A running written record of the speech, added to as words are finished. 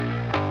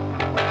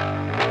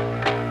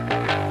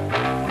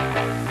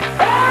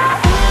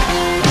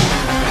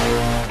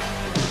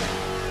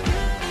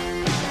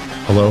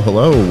Hello,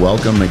 hello.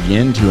 Welcome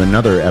again to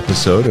another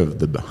episode of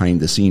the Behind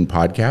the Scene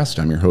podcast.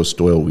 I'm your host,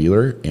 Doyle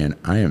Wheeler, and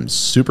I am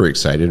super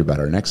excited about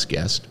our next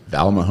guest,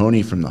 Val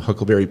Mahoney from the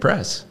Huckleberry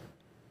Press.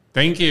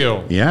 Thank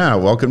you. Yeah,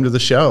 welcome to the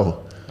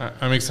show.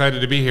 I'm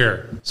excited to be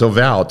here. So,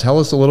 Val, tell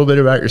us a little bit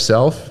about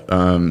yourself.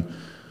 No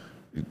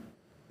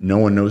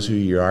one knows who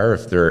you are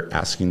if they're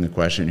asking the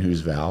question,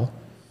 who's Val?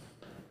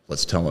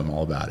 Let's tell them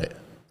all about it.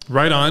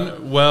 Right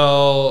on.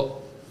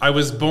 Well, I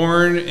was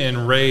born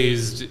and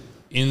raised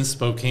in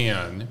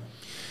Spokane.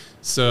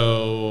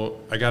 So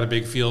I got a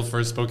big feel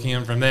for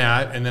Spokane from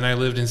that. And then I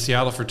lived in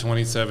Seattle for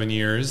 27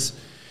 years.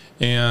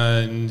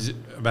 And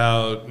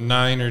about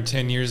 9 or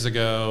 10 years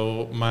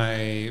ago,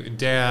 my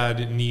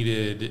dad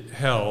needed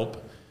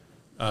help.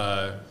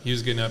 He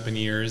was getting up in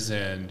years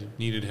and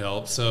needed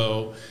help.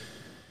 So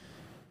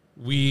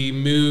we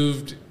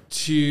moved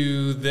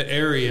to the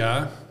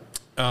area,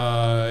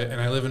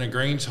 and I live in a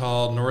Grange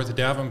Hall north of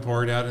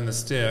Davenport out in the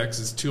sticks.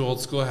 It's two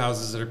old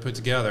schoolhouses that are put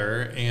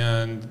together,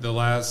 and the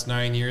last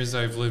 9 years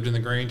I've lived in the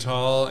Grange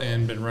Hall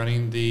and been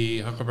running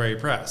the Huckleberry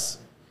Press.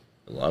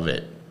 Love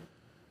it.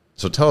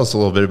 So tell us a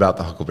little bit about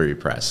the Huckleberry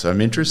Press. I'm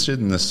interested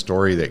in the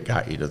story that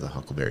got you to the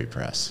Huckleberry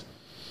Press.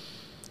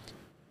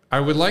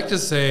 I would like to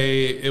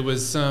say it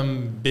was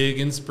some big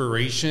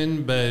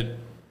inspiration, but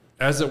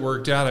as it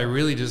worked out, I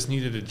really just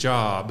needed a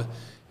job.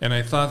 And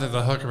I thought that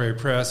the Huckleberry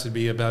Press would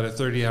be about a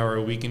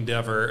 30-hour-a-week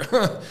endeavor,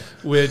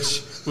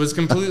 which was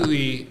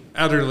completely,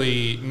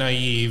 utterly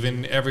naive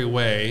in every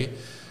way.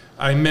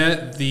 I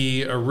met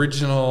the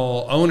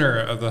original owner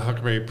of the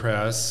Huckleberry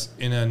Press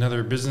in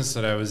another business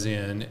that I was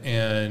in.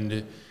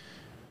 And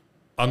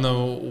on the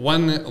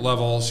one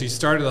level, she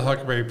started the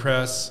Huckleberry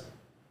Press.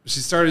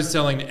 She started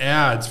selling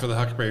ads for the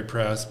Huckleberry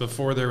Press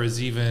before there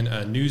was even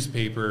a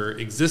newspaper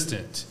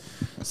existent.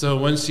 So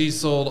when she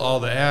sold all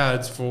the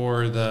ads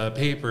for the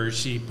paper,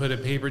 she put a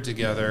paper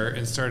together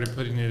and started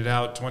putting it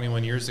out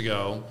 21 years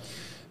ago.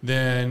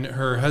 Then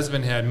her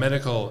husband had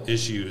medical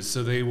issues,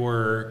 so they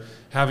were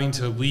having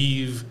to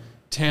leave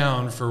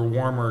town for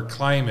warmer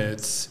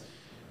climates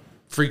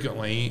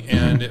frequently.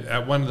 And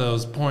at one of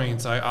those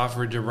points, I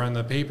offered to run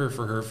the paper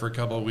for her for a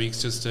couple of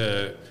weeks just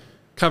to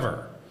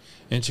cover.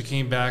 And she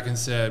came back and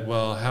said,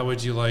 well, how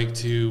would you like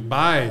to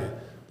buy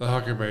the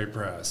Huckleberry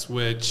Press,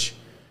 which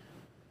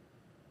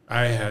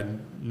I had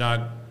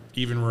not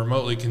even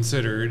remotely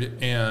considered.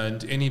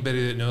 And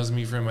anybody that knows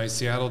me from my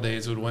Seattle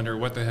days would wonder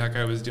what the heck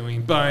I was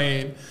doing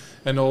buying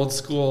an old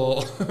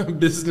school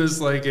business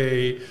like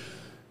a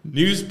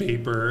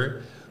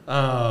newspaper.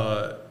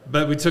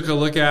 But we took a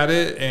look at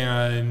it,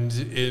 and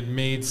it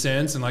made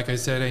sense. And like I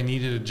said, I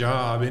needed a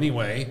job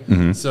anyway.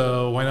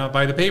 So why not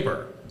buy the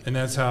paper? And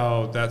that's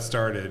how that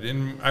started.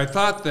 And I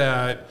thought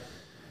that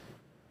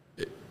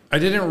I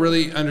didn't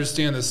really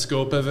understand the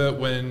scope of it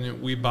when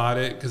we bought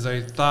it, because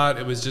I thought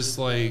it was just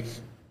like,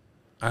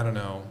 I don't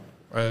know,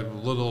 a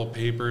little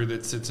paper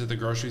that sits at the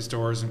grocery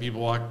stores and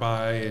people walk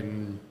by,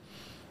 and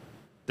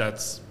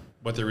that's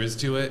what there is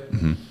to it.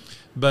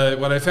 But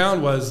what I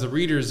found was the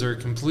readers are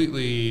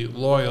completely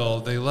loyal.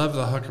 They love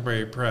the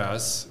Huckleberry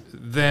Press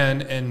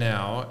then and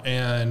now.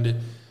 And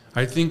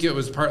I think it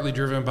was partly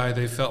driven by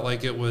they felt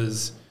like it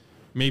was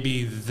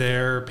maybe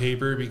their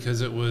paper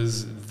because it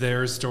was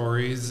their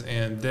stories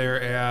and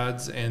their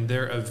ads and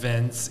their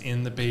events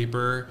in the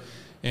paper.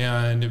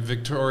 And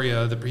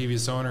Victoria, the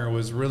previous owner,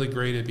 was really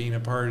great at being a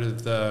part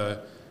of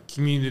the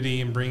community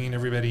and bringing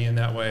everybody in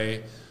that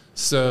way.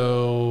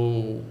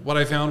 So what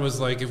I found was,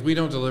 like, if we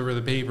don't deliver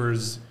the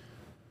papers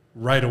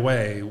right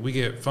away, we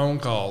get phone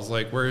calls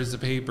like, where is the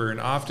paper?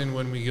 And often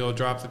when we go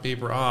drop the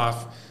paper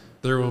off,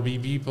 there will be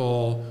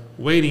people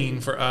waiting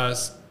for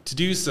us to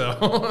do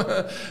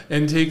so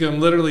and take them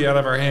literally out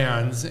of our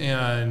hands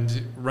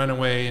and run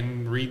away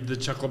and read the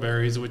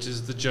Chuckleberries, which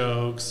is the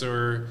jokes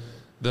or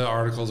the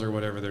articles or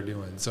whatever they're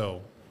doing.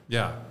 So,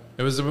 yeah,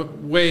 it was a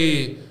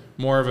way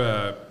more of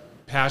a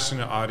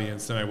passionate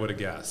audience than I would have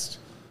guessed.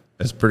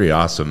 That's pretty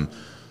awesome.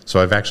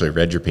 So I've actually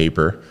read your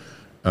paper,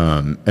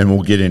 and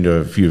we'll get into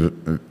a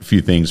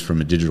few things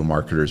from a digital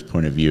marketer's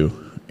point of view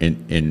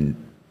in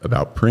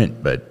about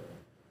print, but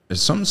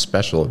there's something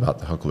special about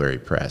the Huckleberry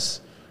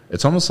Press.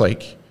 It's almost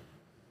like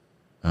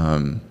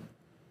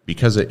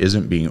because it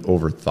isn't being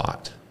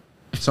overthought,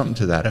 something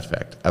to that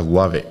effect. I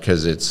love it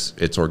because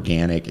it's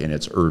organic and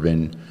it's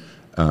urban,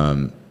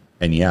 and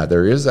yeah,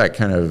 there is that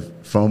kind of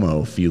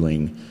FOMO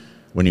feeling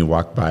when you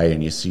walk by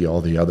and you see all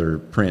the other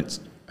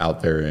prints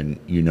out there, and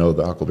you know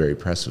the Huckleberry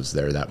Press was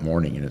there that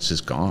morning and it's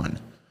just gone.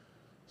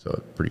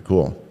 So pretty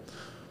cool.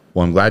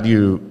 Well, I'm glad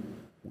you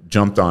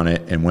jumped on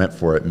it and went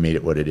for it and made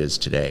it what it is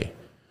today.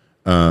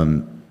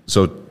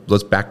 So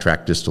let's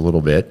backtrack just a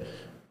little bit.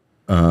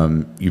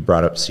 You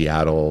brought up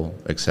Seattle,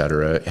 et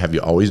cetera. Have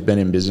you always been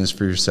in business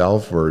for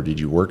yourself, or did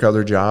you work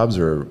other jobs,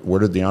 or where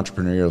did the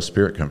entrepreneurial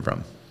spirit come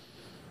from?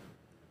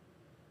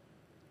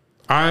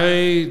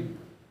 I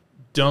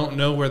don't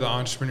know where the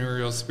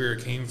entrepreneurial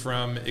spirit came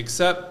from,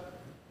 except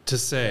to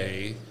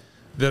say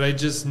that I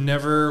just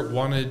never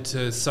wanted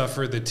to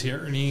suffer the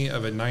tyranny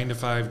of a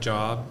 9-to-5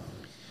 job.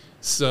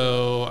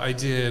 So I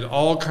did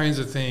all kinds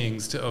of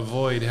things to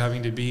avoid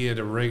having to be at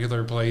a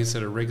regular place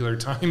at a regular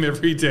time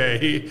every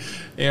day.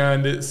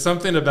 And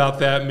something about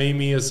that made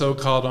me a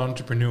so-called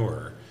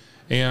entrepreneur.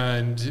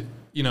 And,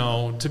 you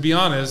know, to be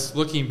honest,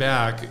 looking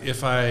back,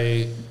 if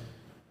I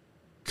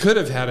could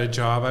have had a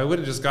job, I would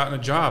have just gotten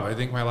a job. I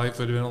think my life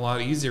would have been a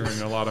lot easier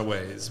in a lot of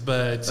ways.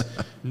 But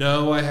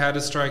no, I had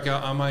to strike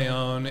out on my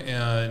own.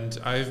 And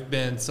I've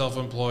been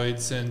self-employed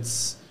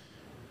since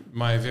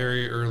my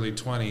very early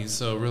 20s,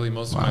 so really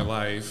most of my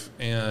life.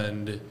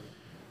 And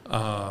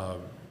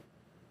I've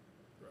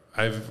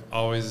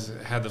always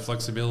had the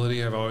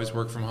flexibility. I've always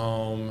worked from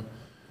home.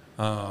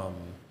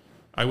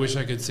 I wish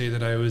I could say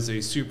that I was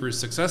a super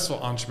successful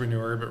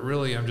entrepreneur, but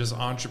really I'm just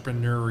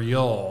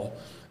entrepreneurial,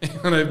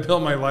 and I've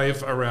built my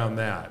life around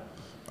that.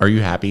 Are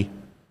you happy?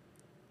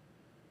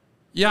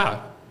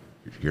 Yeah.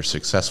 You're a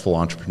successful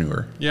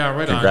entrepreneur. Yeah,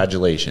 right.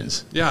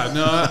 Congratulations. Yeah,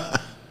 no,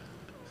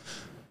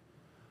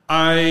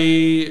 I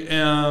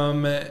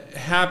am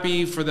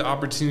happy for the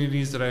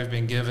opportunities that I've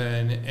been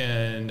given,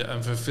 and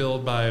I'm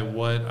fulfilled by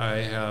what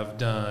I have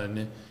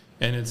done,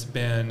 and it's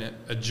been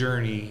a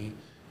journey.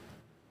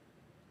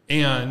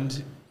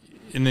 And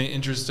in the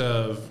interest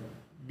of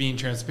being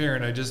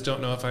transparent, I just don't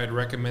know if I'd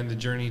recommend the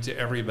journey to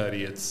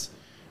everybody. It's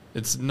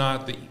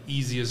not the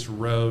easiest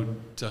road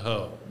to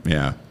hoe.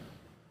 Yeah.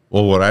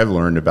 Well, what I've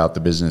learned about the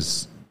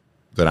business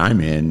that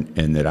I'm in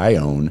and that I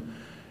own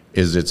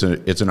is it's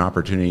an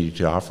opportunity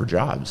to offer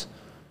jobs.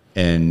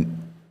 And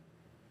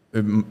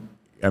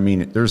I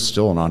mean, there's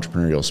still an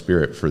entrepreneurial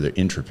spirit for the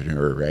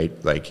intrapreneur,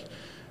 right? Like,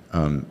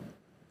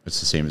 it's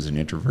the same as an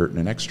introvert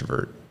and an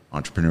extrovert.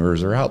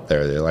 Entrepreneurs are out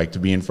there. They like to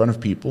be in front of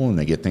people and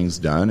they get things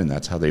done, and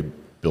that's how they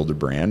build a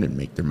brand and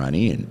make their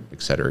money, and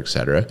et cetera, et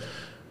cetera.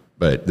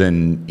 But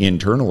then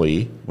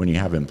internally, when you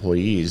have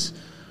employees,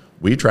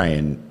 we try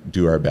and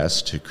do our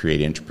best to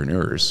create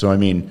entrepreneurs. So, I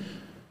mean,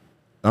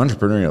 the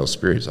entrepreneurial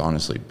spirit is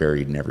honestly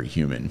buried in every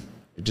human.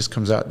 It just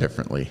comes out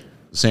differently.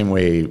 The same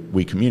way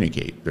we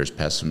communicate. There's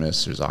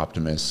pessimists, there's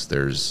optimists,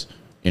 there's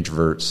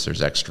introverts,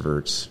 there's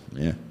extroverts.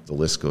 Yeah, the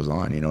list goes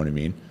on, you know what I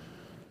mean?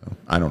 So,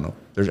 I don't know.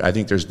 I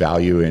think there's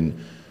value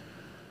in,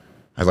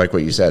 I like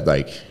what you said,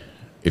 like,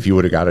 if you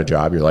would have got a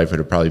job, your life would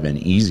have probably been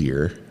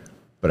easier.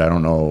 But I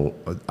don't know.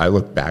 I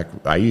look back,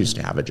 I used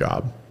to have a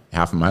job.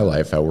 Half of my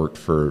life I worked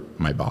for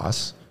my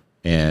boss,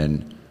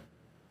 and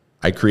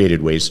I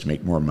created ways to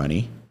make more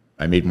money.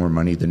 I made more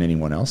money than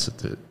anyone else at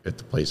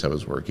the place I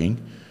was working.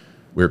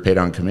 We were paid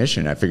on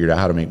commission. I figured out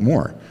how to make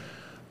more.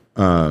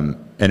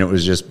 And it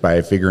was just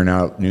by figuring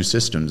out new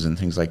systems and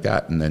things like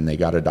that. And then they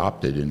got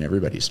adopted and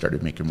everybody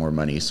started making more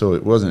money. So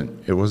it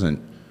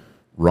wasn't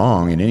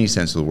wrong in any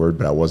sense of the word,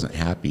 but I wasn't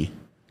happy.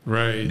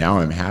 Right. Now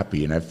I'm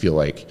happy, and I feel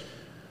like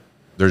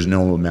there's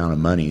no amount of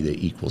money that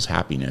equals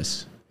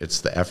happiness. It's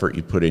the effort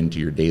you put into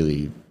your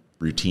daily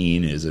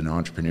routine as an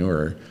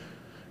entrepreneur.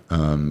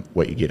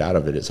 What you get out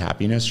of it is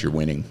happiness. You're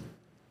winning.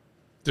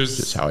 That's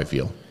just how I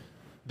feel.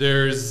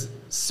 There's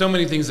so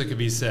many things that could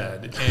be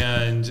said,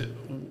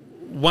 and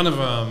one of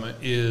them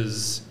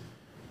is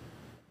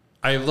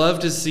I love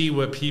to see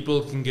what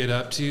people can get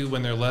up to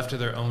when they're left to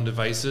their own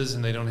devices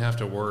and they don't have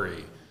to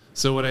worry.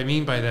 So what I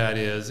mean by that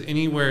is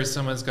anywhere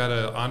someone's got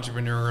an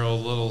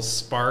entrepreneurial little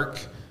spark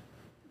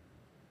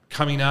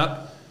coming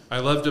up, I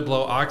love to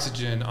blow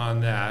oxygen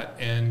on that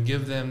and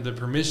give them the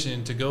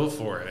permission to go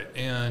for it.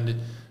 And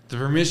the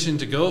permission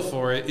to go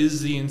for it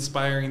is the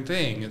inspiring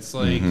thing. It's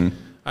like,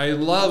 I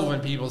love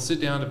when people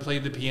sit down to play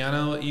the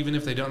piano, even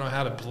if they don't know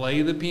how to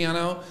play the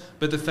piano,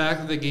 but the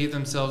fact that they gave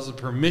themselves the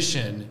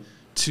permission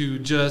to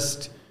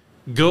just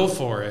go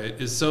for it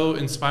is so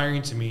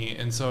inspiring to me.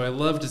 And so I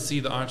love to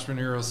see the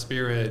entrepreneurial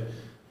spirit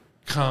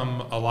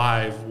come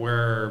alive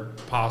where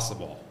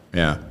possible.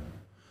 Yeah,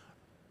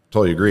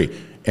 totally agree.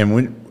 And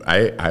when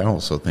I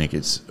also think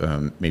it's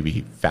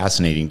maybe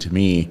fascinating to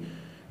me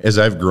as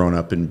I've grown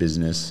up in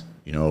business,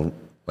 you know,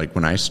 like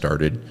when I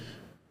started,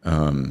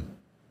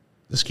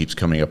 this keeps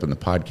coming up in the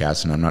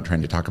podcast, and I'm not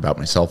trying to talk about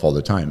myself all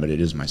the time, but it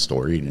is my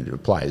story and it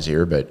applies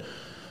here. But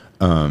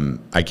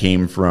I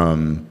came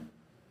from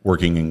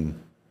working in,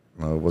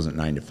 well, it wasn't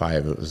 9 to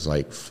 5. It was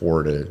like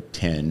 4 to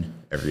 10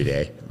 every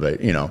day.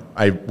 But, you know,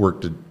 I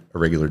worked a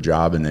regular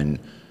job, and then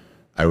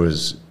I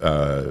was,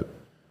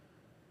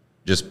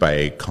 just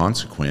by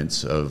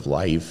consequence of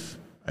life,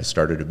 I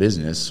started a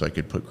business so I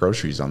could put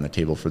groceries on the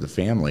table for the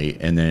family.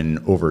 And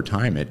then over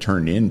time, it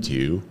turned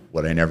into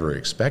what I never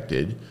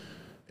expected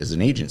is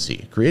an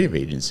agency, a creative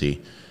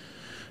agency.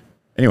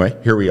 Anyway,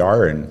 here we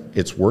are, and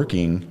it's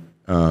working.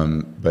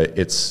 But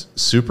it's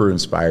super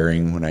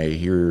inspiring when I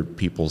hear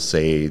people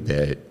say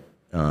that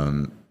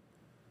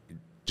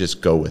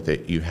just go with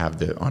it. You have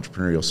the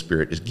entrepreneurial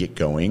spirit, just get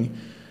going.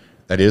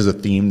 That is a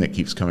theme that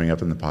keeps coming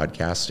up in the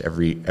podcast.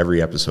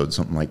 Every episode,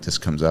 something like this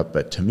comes up.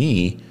 But to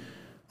me,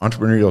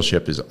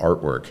 entrepreneurship is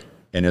artwork.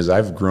 And as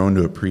I've grown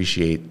to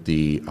appreciate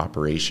the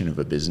operation of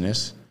a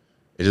business,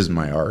 it is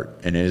my art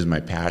and it is my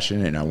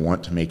passion, and I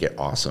want to make it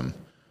awesome.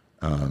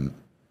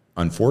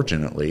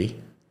 Unfortunately,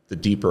 the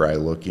deeper I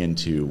look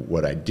into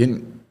what I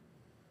didn't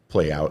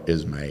play out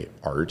as my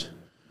art,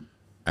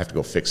 have to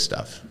go fix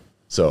stuff.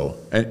 So,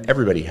 and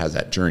everybody has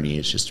that journey.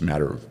 It's just a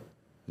matter of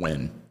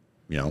when,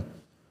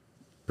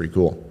 pretty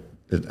cool.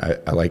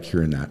 I like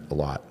hearing that a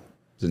lot.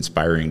 It's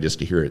inspiring just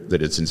to hear it,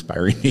 that it's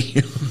inspiring to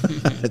you.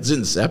 It's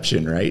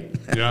Inception, right?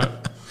 Yeah.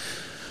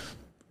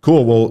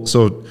 Cool. Well,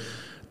 so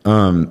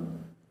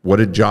what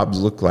did jobs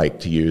look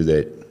like to you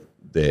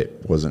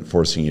that wasn't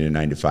forcing you to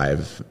 9 to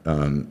 5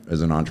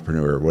 as an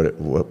entrepreneur?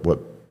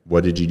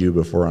 What did you do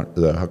before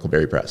the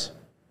Huckleberry Press?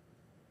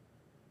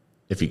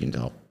 If you can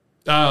tell.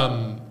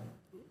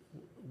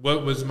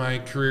 What was my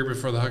career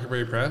before the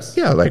Huckleberry Press?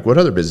 Yeah, like what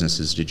other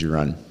businesses did you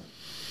run?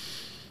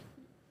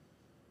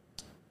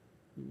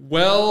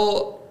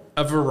 Well,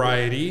 a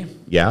variety.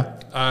 Yeah.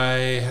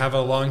 I have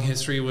a long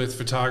history with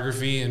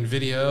photography and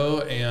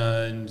video,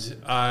 and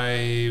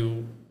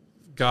I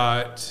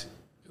got,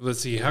 let's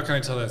see, how can I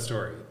tell that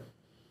story?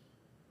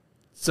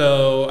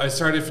 So I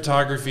started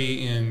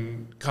photography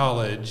in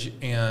college,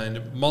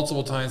 and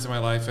multiple times in my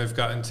life I've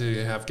gotten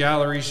to have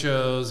gallery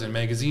shows and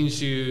magazine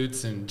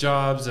shoots and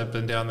jobs up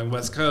and down the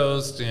West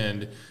Coast,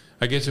 and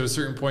I get to a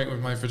certain point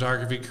with my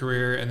photography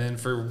career, and then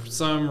for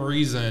some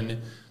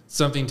reason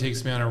something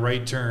takes me on a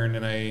right turn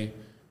and I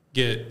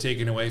get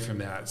taken away from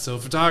that. So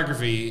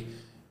photography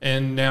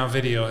and now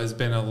video has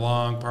been a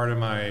long part of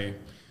my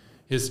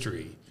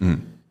history.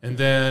 Mm. And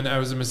then I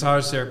was a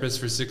massage therapist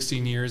for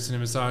 16 years and a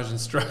massage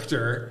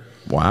instructor.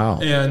 Wow.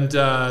 And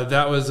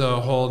that was a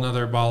whole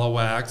nother ball of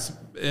wax.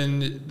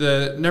 And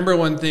the number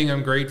one thing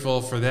I'm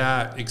grateful for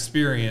that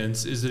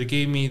experience is that it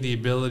gave me the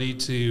ability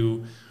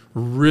to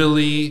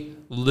really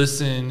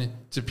listen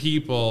to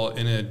people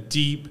in a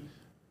deep,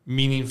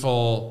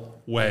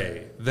 meaningful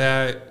way.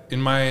 That,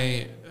 in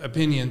my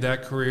opinion,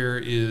 that career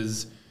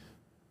is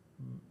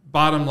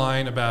bottom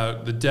line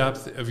about the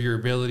depth of your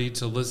ability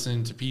to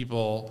listen to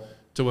people,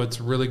 to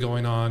what's really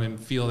going on, and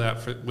feel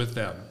that with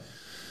them.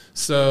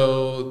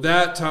 So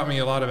that taught me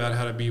a lot about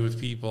how to be with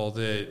people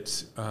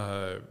that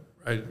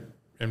I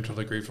am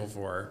totally grateful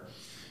for.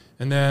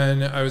 And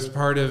then I was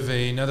part of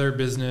another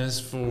business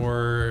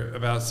for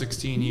about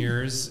 16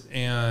 years,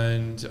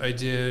 and I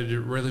did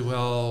really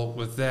well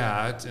with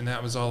that. And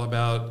that was all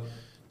about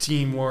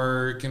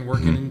teamwork and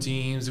working in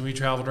teams. And we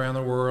traveled around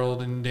the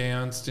world and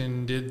danced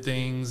and did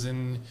things.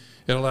 And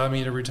it allowed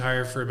me to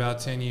retire for about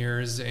 10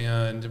 years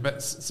and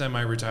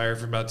semi-retire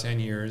for about 10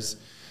 years.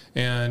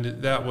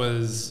 And that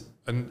was,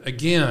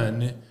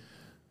 again,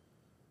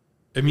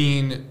 I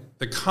mean,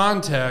 the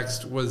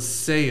context was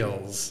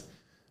sales,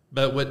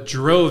 but what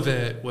drove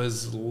it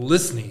was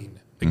listening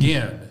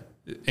again,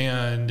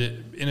 and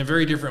in a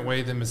very different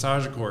way than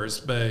massage, of course,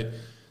 but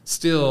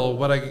still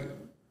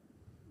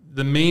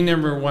the main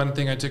number one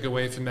thing I took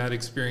away from that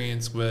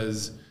experience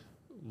was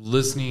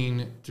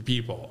listening to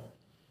people.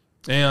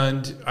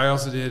 And I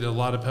also did a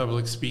lot of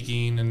public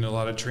speaking and a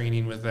lot of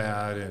training with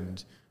that.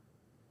 And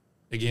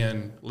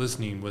again,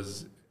 listening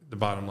was the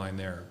bottom line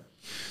there.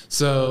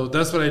 So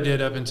that's what I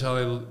did up until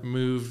I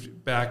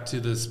moved back to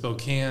the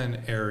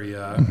Spokane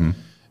area. Mm-hmm.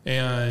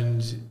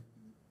 And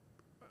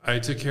I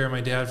took care of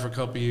my dad for a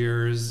couple of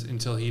years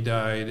until he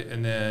died.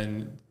 And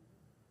then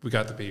we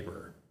got the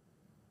paper.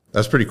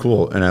 That's pretty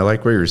cool. And I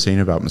like what you were saying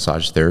about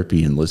massage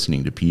therapy and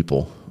listening to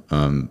people.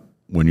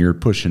 When you're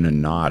pushing a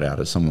knot out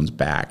of someone's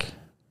back,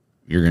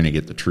 you're going to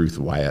get the truth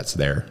of why that's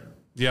there.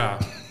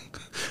 Yeah.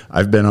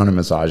 I've been on a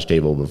massage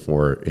table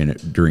before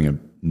during a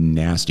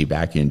nasty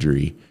back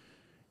injury.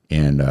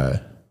 And,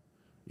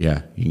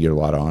 yeah, you can get a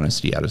lot of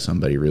honesty out of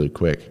somebody really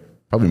quick.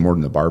 Probably more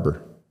than the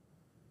barber,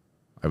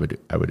 I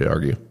would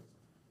argue.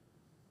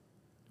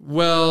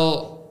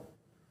 Well,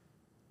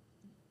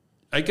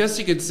 I guess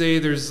you could say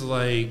there's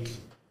like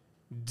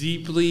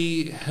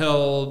deeply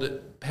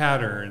held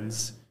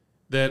patterns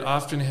that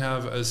often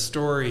have a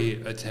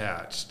story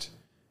attached.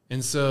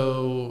 And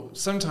so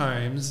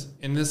sometimes,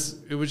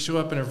 it would show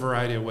up in a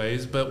variety of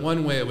ways, but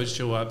one way it would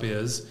show up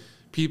is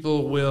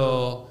people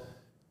will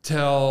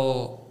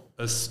tell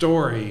a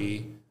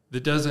story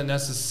that doesn't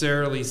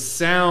necessarily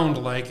sound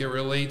like it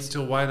relates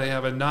to why they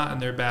have a knot in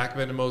their back,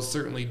 but it most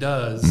certainly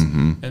does.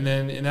 Mm-hmm. And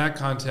then in that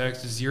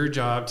context, it's your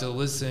job to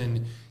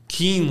listen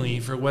keenly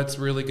for what's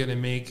really going to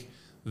make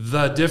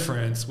the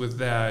difference with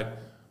that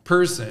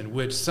person,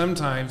 which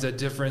sometimes that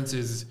difference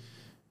is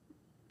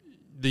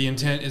the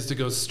intent is to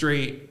go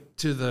straight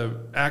to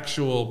the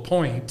actual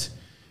point.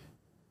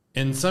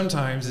 And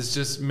sometimes it's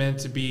just meant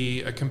to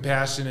be a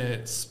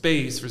compassionate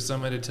space for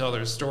someone to tell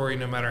their story,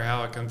 no matter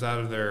how it comes out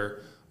of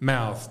their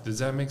mouth. Does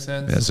that make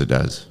sense? Yes, it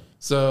does.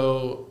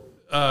 So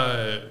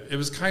it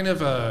was kind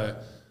of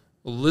a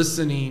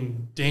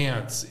listening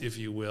dance, if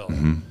you will.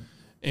 Mm-hmm.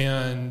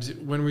 And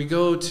when we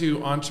go to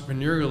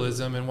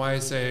entrepreneurialism, and why I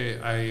say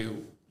I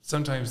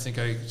sometimes think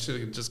I should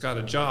have just got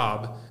a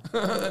job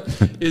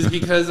is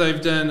because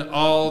I've done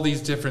all these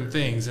different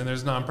things, and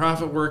there's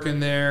nonprofit work in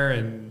there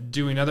and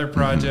doing other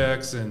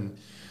projects. Mm-hmm.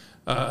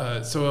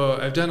 And so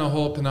I've done a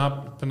whole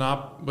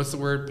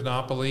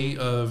panoply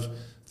of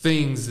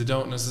things that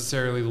don't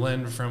necessarily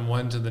lend from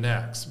one to the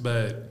next,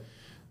 but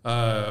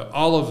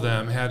all of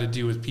them had to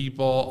do with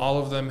people. All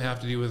of them have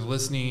to do with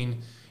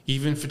listening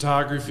Even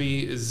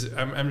photography is,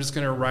 I'm just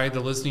going to ride the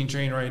listening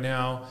train right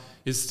now,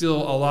 is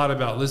still a lot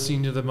about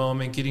listening to the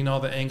moment, getting all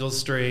the angles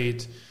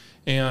straight.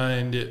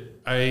 And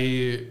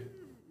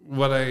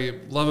what I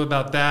love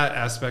about that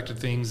aspect of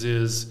things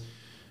is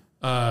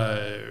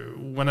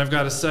when I've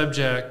got a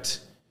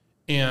subject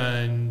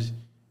and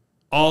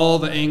all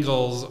the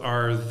angles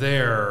are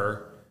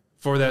there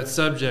for that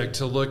subject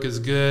to look as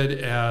good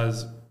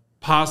as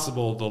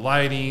possible, the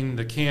lighting,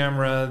 the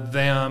camera,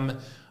 them,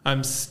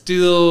 I'm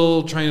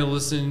still trying to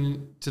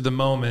listen to the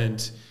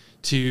moment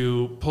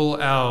to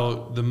pull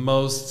out the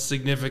most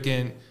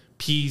significant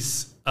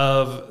piece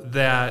of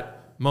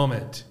that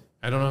moment.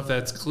 I don't know if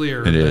that's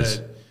clear. It is.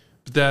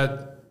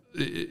 But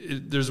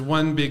there's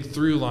one big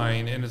through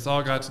line, and it's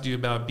all got to do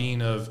about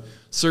being of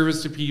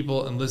service to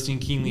people and listening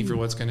keenly for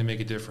what's going to make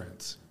a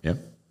difference. Yep.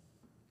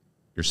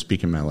 You're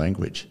speaking my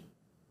language.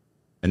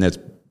 And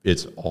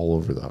it's all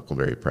over the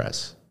Huckleberry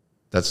Press.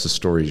 That's the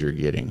stories you're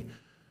getting.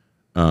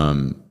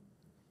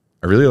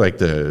 I really like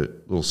the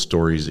little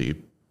stories that you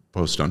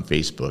post on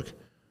Facebook.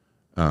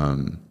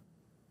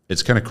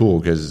 It's kind of cool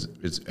because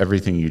it's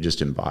everything you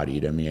just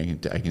embodied. I mean,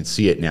 I can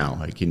see it now.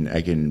 I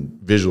can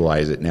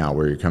visualize it now,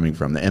 where you're coming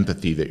from, the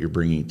empathy that you're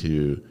bringing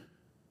to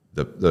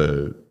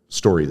the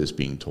story that's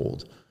being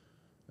told.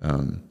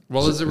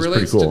 Well, as it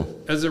relates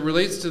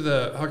to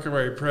the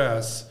Huckleberry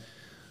Press,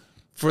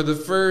 for the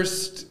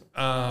first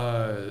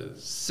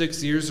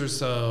 6 years or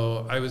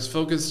so, I was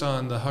focused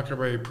on the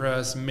Huckleberry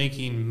Press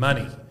making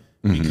money.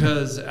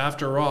 Because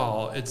after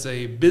all, it's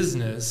a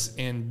business,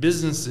 and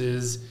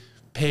businesses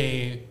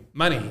pay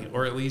money,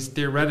 or at least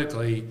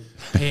theoretically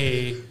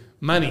pay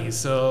money.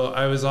 So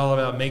I was all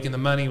about making the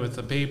money with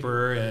the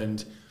paper,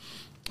 and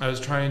I was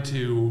trying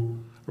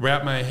to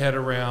wrap my head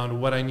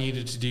around what I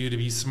needed to do to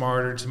be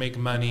smarter, to make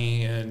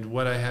money, and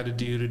what I had to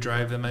do to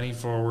drive the money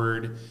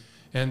forward.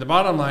 And the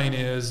bottom line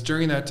is,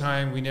 during that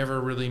time, we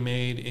never really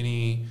made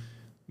any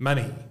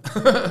money.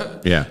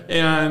 Yeah.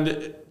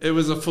 And it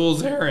was a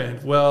fool's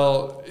errand.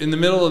 Well, in the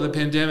middle of the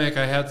pandemic,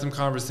 I had some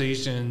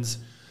conversations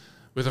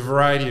with a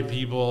variety of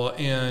people,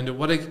 and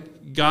what I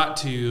got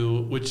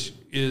to, which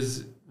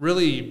is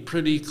really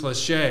pretty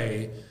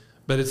cliche,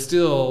 but it's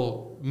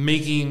still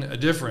making a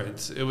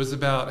difference. It was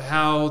about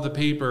how the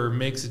paper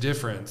makes a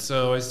difference.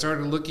 So I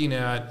started looking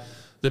at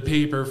the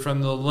paper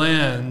from the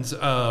lens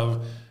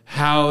of,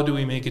 how do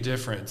we make a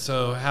difference?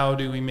 So how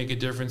do we make a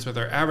difference with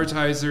our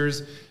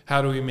advertisers?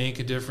 How do we make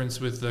a difference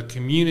with the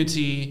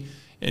community?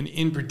 And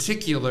in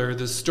particular,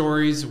 the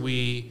stories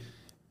we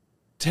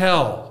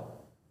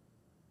tell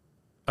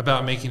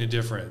about making a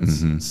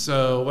difference.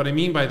 So what I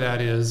mean by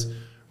that is,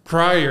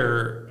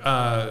 prior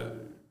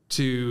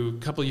to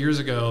a couple years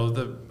ago,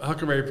 the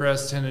Huckleberry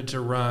Press tended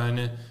to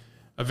run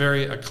a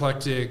very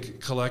eclectic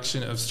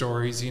collection of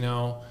stories,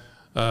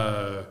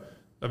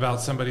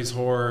 about somebody's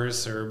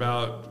horse, or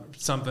about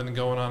something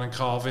going on in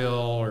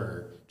Colville,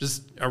 or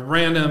just a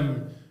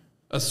random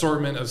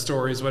assortment of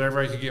stories, whatever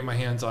I could get my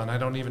hands on. I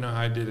don't even know how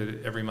I did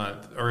it every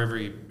month or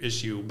every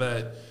issue,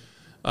 but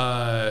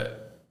a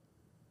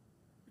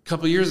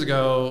couple years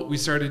ago, we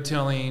started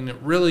telling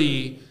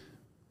really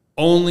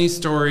only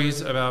stories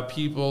about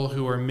people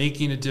who are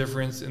making a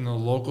difference in the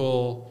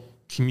local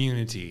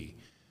community.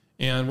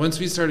 And once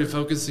we started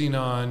focusing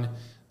on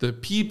the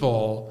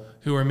people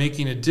who are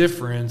making a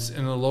difference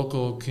in the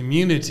local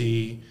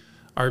community,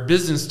 our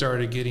business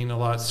started getting a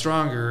lot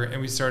stronger,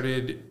 and we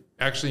started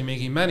actually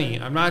making money.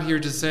 I'm not here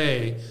to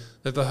say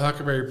that the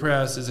Huckleberry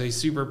Press is a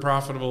super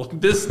profitable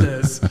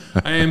business.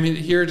 I am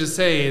here to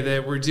say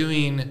that we're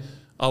doing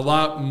a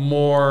lot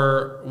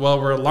more. Well,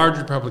 we're a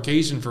larger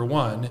publication for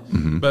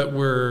one, but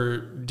we're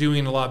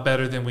doing a lot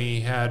better than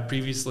we had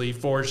previously,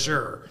 for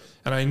sure.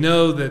 And I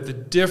know that the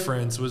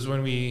difference was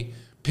when we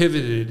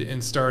pivoted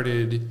and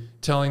started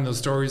telling those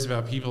stories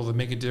about people that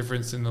make a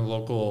difference in the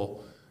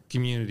local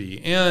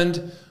community.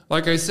 And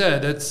like I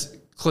said, that's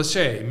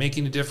cliche,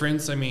 making a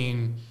difference. I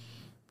mean,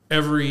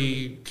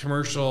 every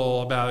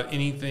commercial about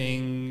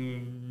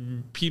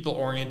anything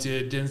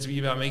people-oriented tends to be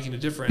about making a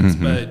difference,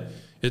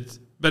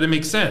 but it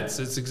makes sense.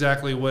 It's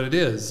exactly what it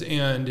is.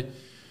 And,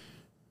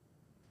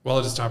 well,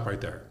 I'll just stop right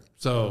there.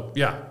 So,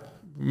 yeah.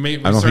 I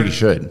don't think you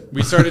should.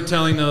 We started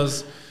telling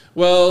those,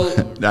 well...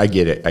 I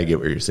get it. I get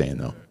what you're saying,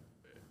 though.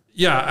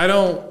 Yeah,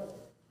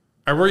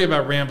 I worry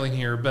about rambling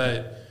here,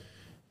 but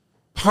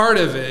part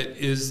of it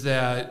is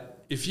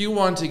that if you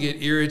want to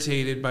get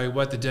irritated by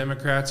what the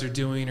Democrats are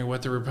doing, or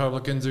what the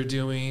Republicans are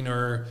doing,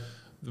 or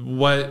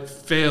what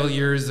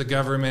failures the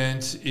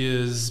government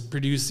is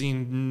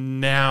producing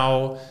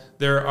now,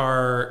 there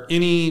are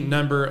any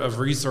number of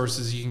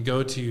resources you can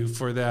go to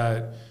for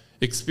that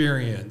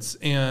experience.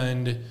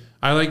 And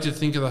I like to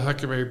think of the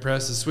Huckleberry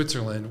Press as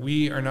Switzerland.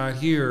 We are not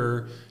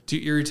here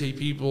to irritate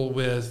people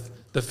with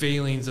the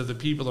failings of the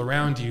people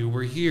around you.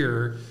 We're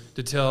here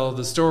to tell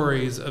the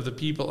stories of the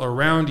people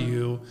around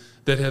you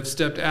that have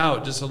stepped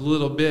out just a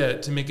little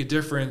bit to make a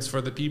difference for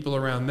the people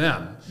around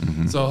them.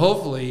 So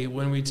hopefully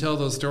when we tell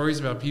those stories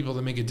about people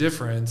that make a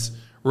difference,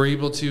 we're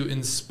able to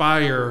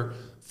inspire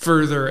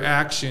further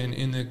action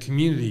in the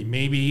community.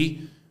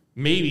 Maybe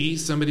maybe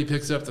somebody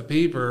picks up the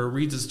paper,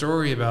 reads a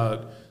story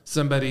about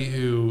somebody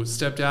who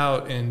stepped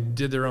out and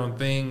did their own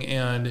thing,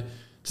 and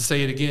to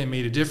say it again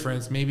made a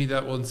difference. Maybe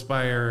that will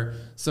inspire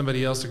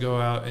somebody else to go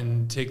out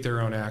and take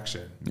their own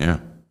action. Yeah.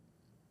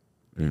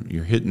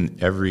 You're hitting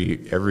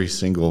every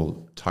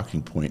single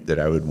talking point that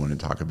I would want to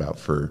talk about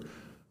for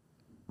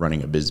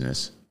running a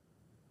business.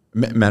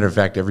 Matter of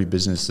fact, every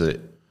business that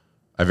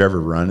I've ever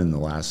run in the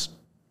last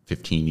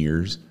 15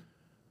 years,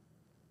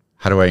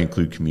 how do I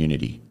include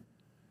community?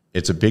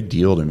 It's a big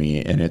deal to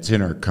me, and it's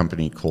in our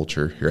company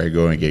culture. Here I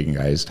go again,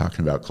 guys,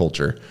 talking about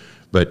culture.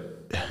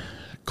 But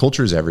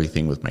culture is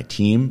everything with my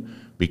team,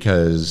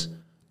 because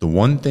the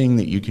one thing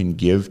that you can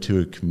give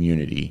to a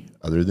community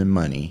other than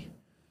money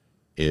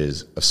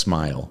is a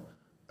smile,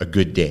 a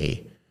good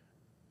day,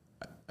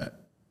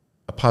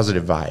 a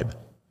positive vibe.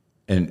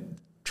 And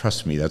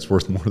trust me, that's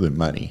worth more than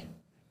money.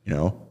 You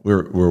know,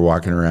 we're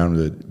walking around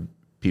with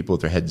people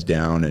with their heads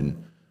down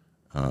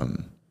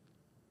and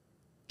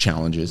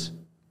challenges.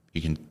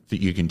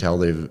 You can tell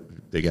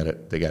they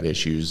got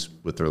issues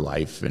with their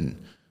life and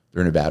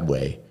they're in a bad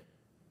way.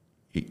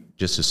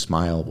 Just a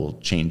smile will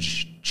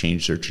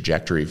change their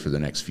trajectory for the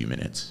next few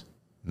minutes.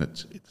 And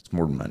it's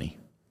more than money,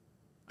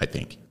 I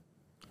think.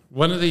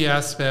 One of the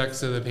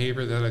aspects of the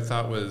paper that I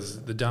thought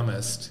was the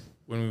dumbest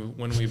when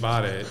we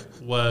bought it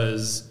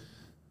was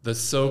the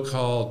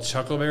so-called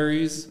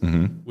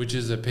Chuckleberries, which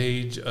is a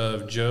page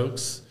of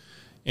jokes.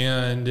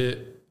 And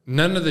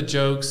none of the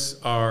jokes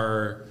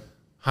are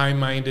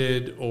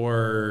high-minded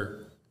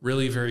or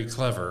really very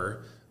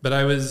clever. But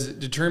I was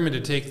determined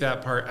to take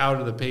that part out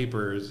of the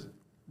papers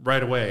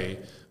right away.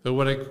 But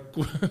what I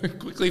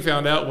quickly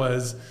found out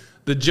was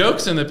the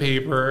jokes in the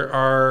paper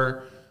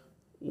are,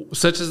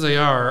 such as they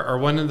are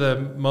one of the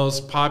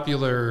most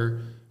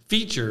popular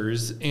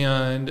features.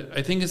 And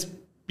I think it's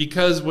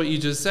because what you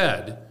just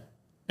said.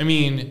 I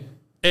mean,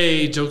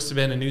 A, jokes have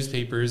been in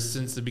newspapers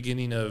since the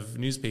beginning of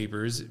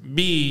newspapers.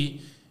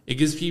 B, it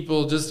gives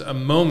people just a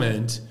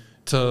moment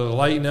to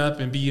lighten up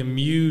and be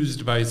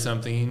amused by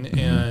something.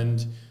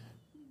 And,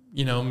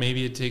 you know,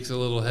 maybe it takes a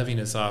little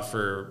heaviness off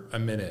for a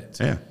minute.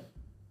 Yeah.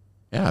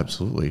 Yeah,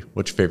 absolutely.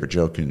 What's your favorite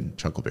joke in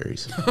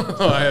Chuckleberries?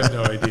 I have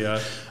no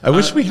idea. I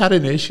wish we had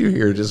an issue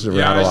here just to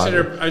rattle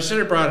on. I should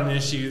have brought an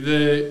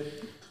issue.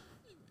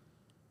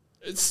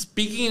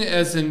 Speaking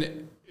as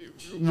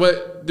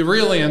what the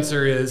real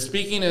answer is,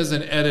 speaking as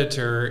an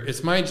editor,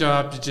 it's my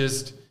job to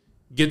just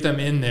get them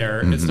in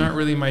there. It's not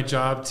really my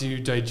job to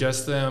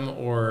digest them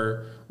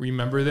or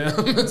remember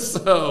them.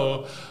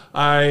 So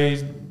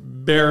I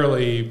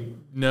barely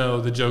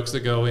know the jokes that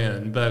go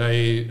in, but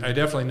I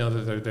definitely know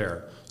that they're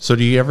there. So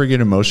do you ever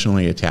get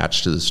emotionally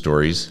attached to the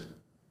stories?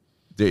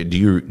 Do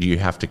you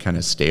have to kind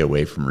of stay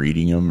away from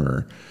reading them,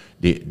 or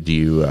do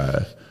you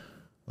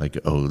like,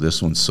 oh,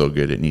 this one's so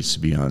good it needs to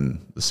be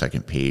on the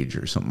second page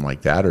or something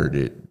like that, or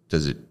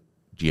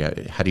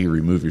how do you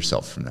remove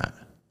yourself from that,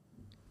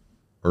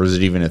 or is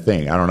it even a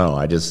thing? I don't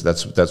know.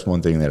 That's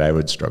one thing that I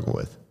would struggle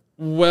with.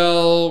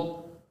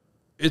 Well,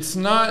 it's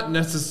not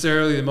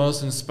necessarily the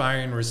most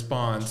inspiring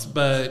response,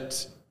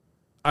 but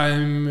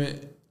I'm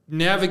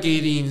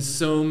navigating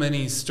so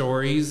many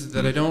stories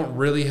that I don't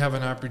really have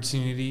an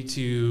opportunity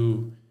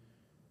to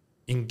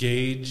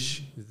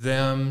engage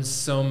them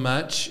so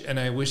much, and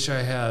I wish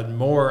I had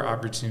more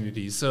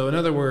opportunities. So in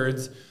other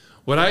words,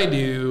 what I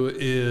do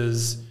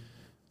is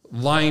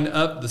line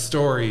up the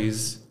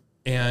stories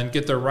and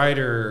get the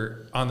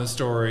writer on the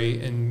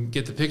story and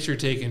get the picture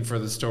taken for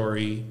the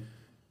story,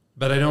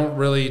 but I don't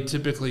really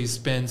typically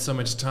spend so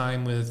much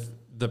time with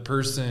the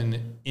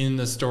person in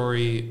the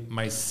story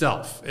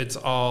myself. It's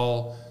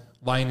all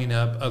lining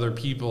up other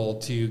people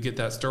to get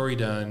that story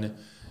done.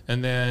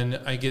 And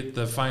then I get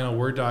the final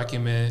Word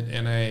document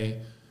and I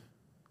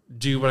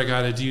do what I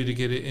got to do to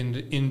get it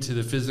into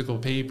the physical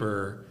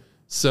paper.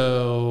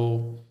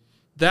 So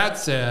that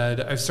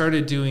said, I've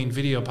started doing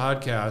video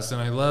podcasts,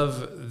 and I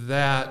love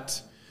that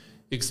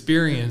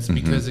experience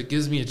because it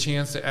gives me a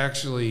chance to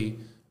actually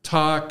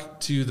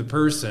talk to the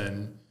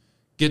person,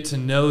 get to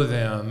know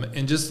them.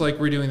 And just like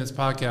we're doing this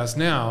podcast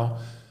now,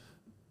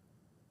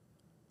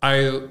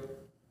 I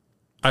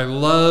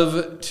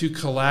love to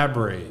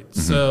collaborate.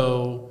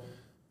 So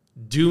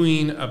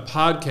doing a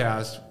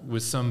podcast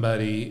with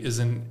somebody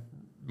isn't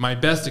my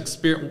best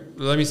experience.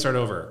 Let me start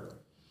over.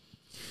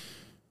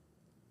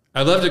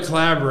 I love to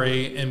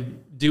collaborate,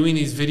 and doing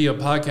these video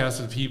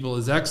podcasts with people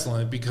is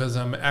excellent because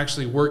I'm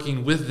actually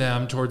working with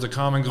them towards a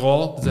common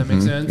goal. Does that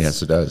make sense?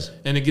 Yes, it does.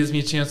 And it gives me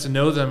a chance to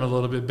know them a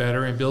little bit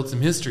better and build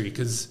some history,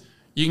 because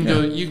you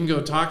can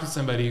go talk to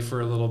somebody for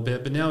a little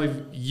bit, but now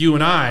you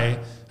and I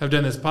have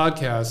done this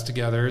podcast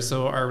together,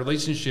 so our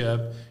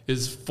relationship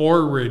is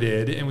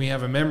forwarded and we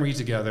have a memory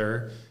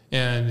together,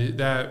 and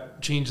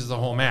that changes the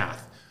whole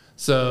math.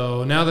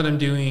 So now that I'm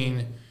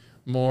doing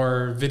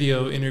more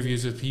video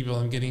interviews with people,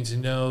 I'm getting to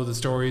know the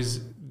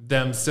stories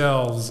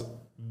themselves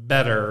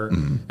better,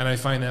 and I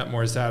find that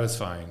more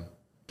satisfying.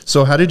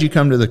 So how did you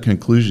come to the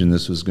conclusion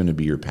this was going to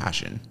be your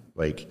passion?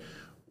 Like,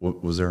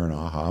 was there an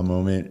aha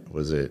moment?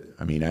 Was it,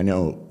 I mean, I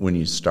know when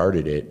you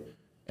started it,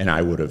 and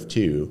I would have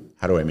too.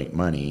 How do I make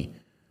money?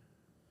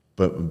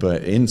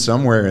 But in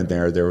somewhere in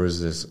there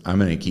was this, I'm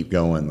going to keep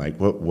going. Like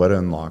what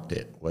unlocked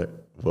it? What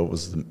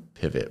was the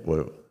pivot?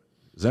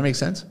 Does that make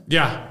sense?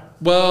 Yeah.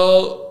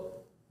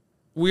 Well,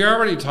 we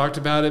already talked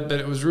about it,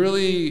 but it was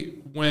really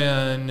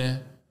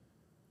when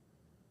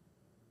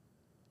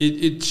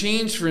it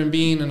changed from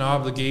being an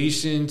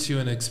obligation to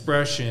an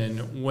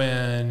expression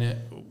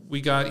when we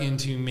got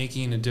into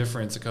making a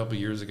difference a couple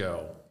years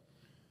ago.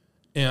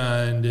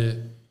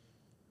 And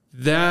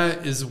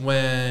that is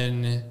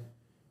when,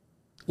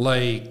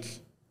 like,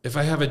 if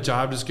I have a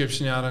job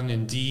description out on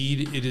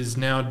Indeed, it is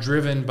now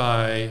driven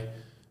by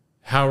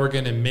how we're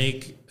going to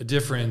make a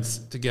difference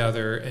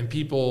together, and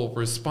people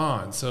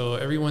respond. So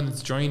everyone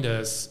that's joined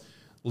us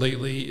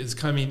lately is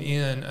coming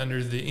in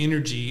under the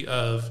energy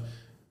of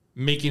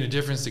making a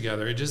difference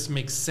together. It just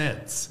makes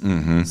sense.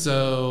 Mm-hmm.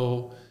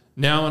 So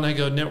now when I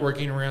go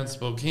networking around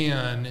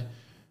Spokane,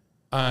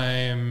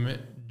 I'm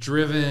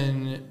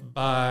driven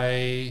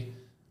by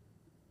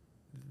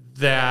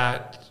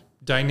that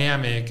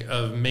dynamic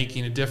of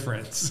making a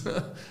difference.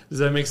 Does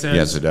that make sense?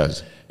 Yes, it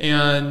does.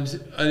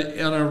 And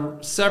on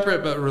a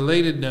separate but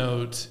related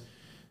note,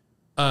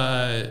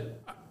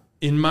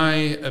 in my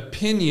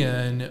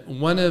opinion,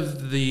 one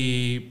of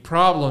the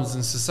problems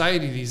in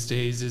society these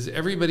days is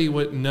everybody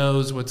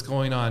knows what's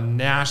going on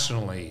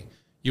nationally.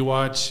 You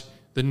watch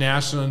the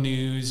national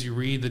news, you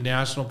read the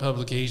national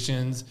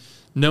publications.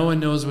 No one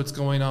knows what's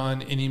going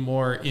on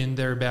anymore in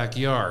their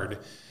backyard.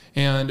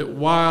 And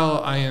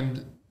while I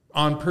am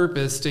on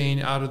purpose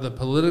staying out of the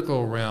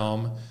political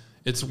realm,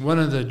 it's one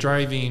of the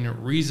driving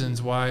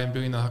reasons why I'm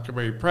doing the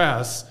Huckleberry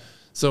Press,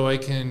 so I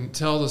can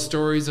tell the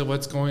stories of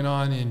what's going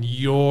on in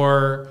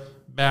your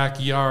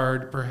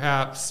backyard,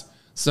 perhaps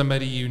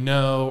somebody you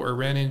know or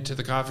ran into at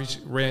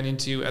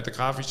the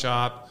coffee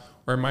shop,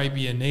 or might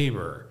be a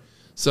neighbor.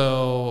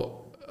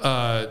 So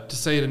to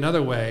say it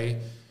another way,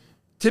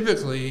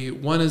 typically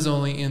one is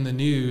only in the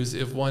news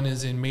if one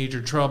is in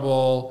major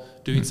trouble,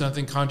 doing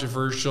something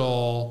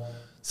controversial.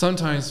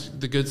 Sometimes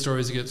the good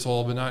stories get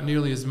told, but not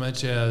nearly as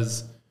much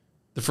as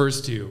the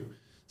first two.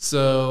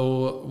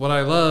 So what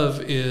I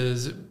love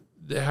is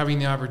having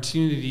the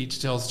opportunity to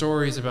tell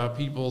stories about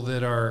people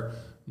that are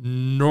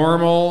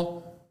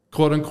normal,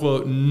 quote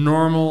unquote,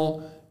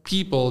 normal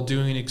people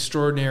doing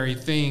extraordinary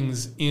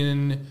things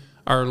in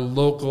our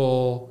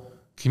local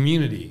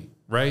community,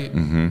 right?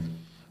 Mm-hmm.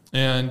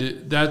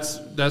 And that's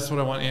what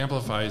I want to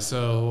amplify.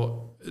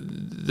 So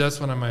that's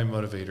one of my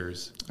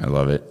motivators. I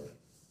love it.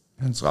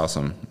 That's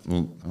awesome.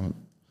 Well,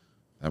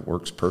 that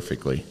works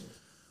perfectly.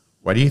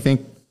 Why do you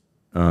think,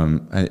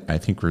 I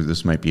think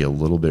this might be a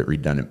little bit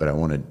redundant, but I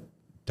want to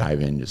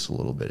dive in just a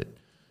little bit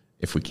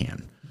if we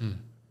can.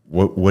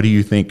 What do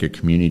you think a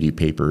community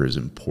paper is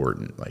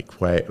important? Like,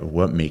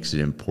 what makes it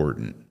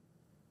important?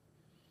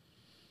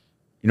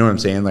 You know what I'm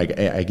saying? Like,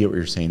 I get what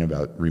you're saying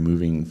about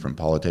removing from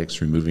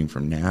politics, removing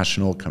from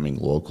national, coming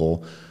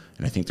local,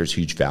 and I think there's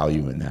huge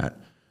value in that.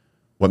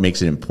 What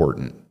makes it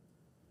important?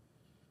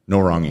 No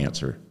wrong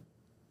answer.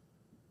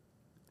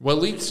 What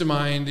leaps to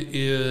mind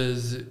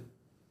is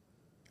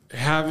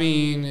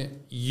having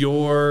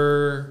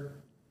your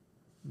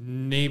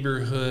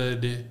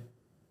neighborhood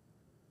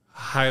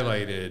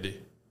highlighted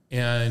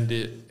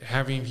and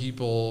having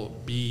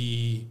people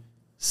be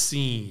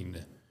seen.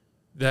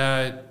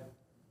 That,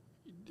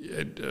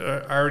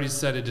 I already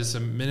said it just a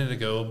minute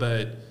ago,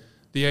 but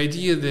the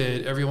idea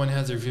that everyone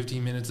has their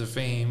 15 minutes of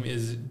fame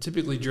is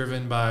typically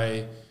driven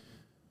by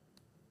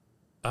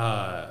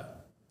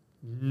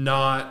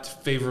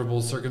not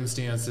favorable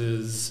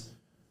circumstances.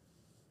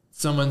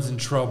 Someone's in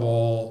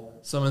trouble.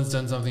 Someone's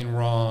done something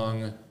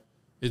wrong.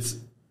 It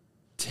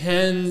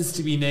tends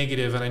to be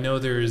negative, and I know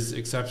there's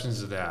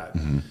exceptions to that.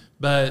 Mm-hmm.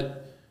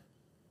 But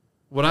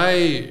what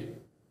I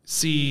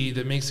see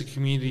that makes a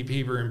community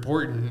paper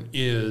important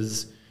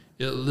is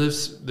it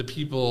lifts the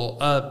people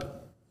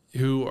up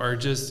who are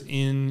just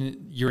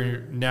in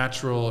your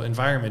natural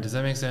environment. Does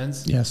that make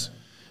sense? Yes.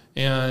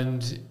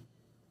 And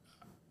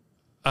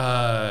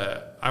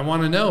I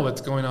want to know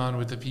what's going on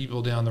with the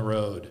people down the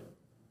road.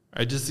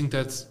 I just think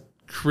that's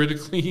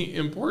critically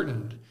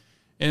important.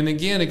 And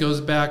again, it goes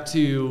back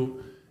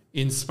to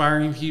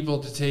inspiring people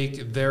to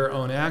take their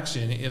own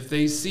action. If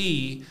they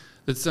see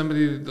that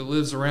somebody that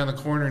lives around the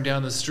corner and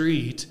down the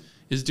street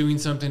is doing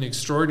something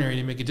extraordinary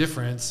to make a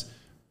difference,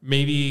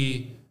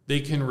 maybe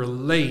they can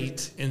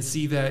relate and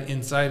see that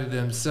inside of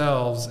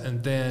themselves,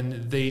 and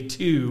then they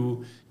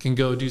too can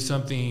go do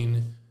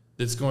something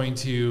that's going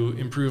to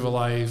improve a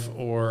life,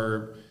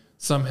 or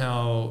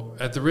somehow,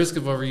 at the risk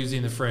of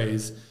overusing the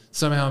phrase,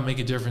 somehow make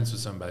a difference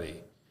with somebody.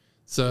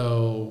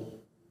 So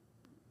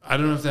I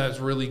don't know if that's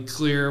really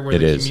clear where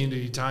the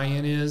community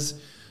tie-in is,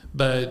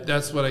 but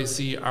that's what I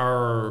see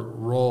our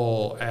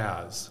role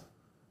as.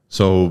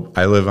 So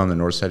I live on the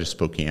north side of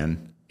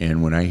Spokane,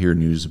 and when I hear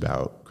news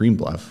about Green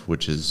Bluff,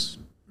 which is,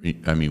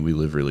 I mean, we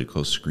live really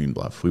close to Green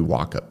Bluff. We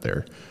walk up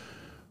there.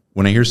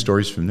 When I hear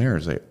stories from there,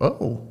 it's like,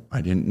 oh,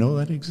 I didn't know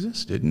that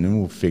existed. And then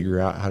we'll figure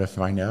out how to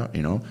find out,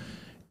 you know.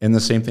 And the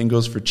same thing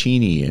goes for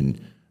Cheney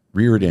and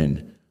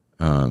Reardon.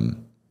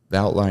 the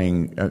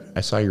outlying,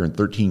 I saw you're in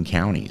 13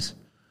 counties.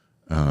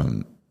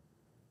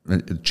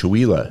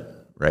 Chihuahua,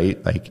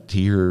 right? Like to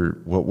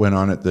hear what went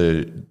on at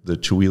the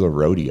Chihuahua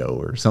rodeo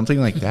or something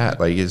like that.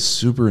 Like it's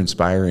super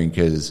inspiring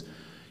because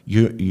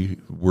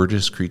we're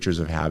just creatures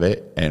of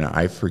habit, and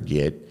I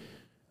forget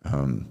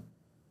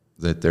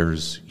that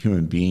there's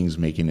human beings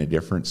making a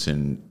difference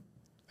in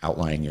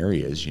outlying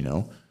areas.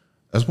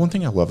 That's one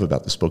thing I love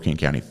about the Spokane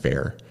County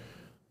Fair.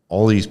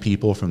 All these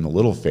people from the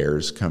little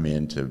fairs come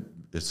into,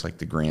 it's like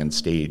the grand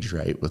stage,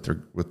 right,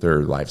 with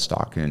their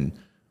livestock and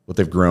what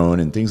they've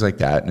grown and things like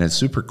that. And it's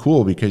super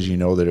cool because you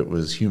know that it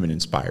was human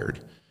inspired.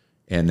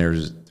 And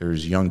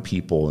there's young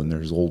people and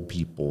there's old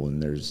people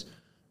and there's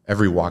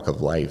every walk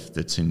of life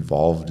that's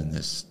involved in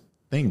this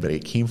thing, but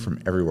it came from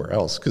everywhere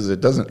else because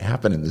it doesn't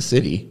happen in the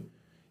city.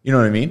 You know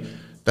what I mean?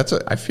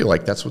 I feel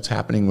like that's what's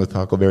happening with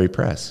Huckleberry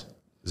Press.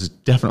 This is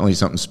definitely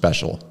something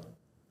special,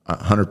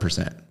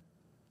 100%.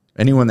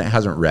 Anyone that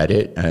hasn't read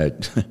it,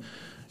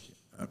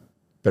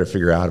 better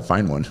figure out how to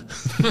find one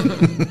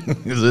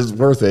because it's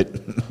worth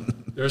it.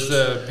 There's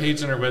a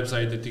page on our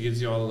website that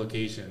gives you all the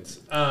locations.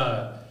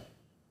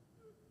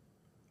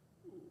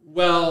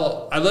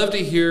 Well, I'd love to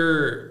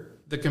hear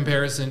the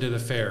comparison to the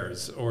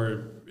fairs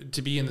or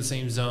to be in the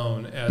same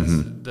zone as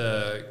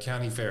the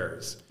county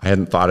fairs. I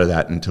hadn't thought of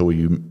that until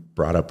you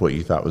brought up what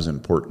you thought was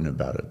important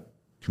about a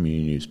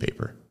community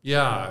newspaper.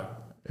 Yeah.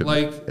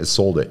 It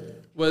sold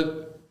it.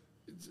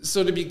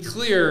 So to be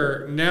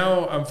clear,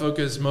 now I'm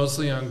focused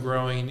mostly on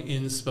growing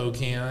in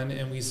Spokane,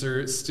 and we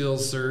still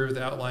serve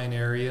the outlying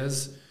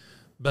areas.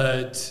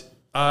 But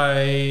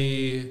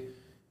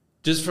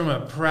just from a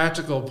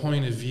practical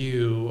point of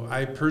view,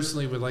 I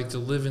personally would like to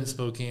live in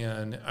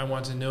Spokane. I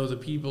want to know the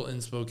people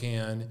in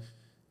Spokane.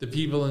 The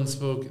people in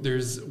Spokane,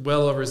 there's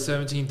well over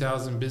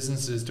 17,000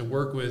 businesses to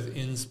work with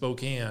in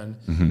Spokane.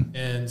 Mm-hmm.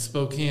 And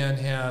Spokane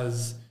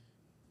has,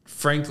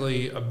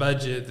 frankly, a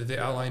budget that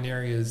the outlying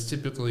areas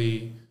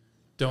typically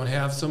don't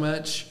have so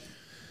much.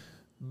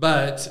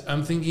 But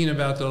I'm thinking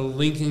about the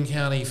Lincoln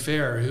County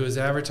Fair, who has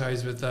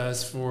advertised with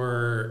us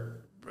for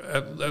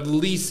at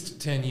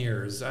least 10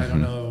 years. I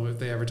don't know if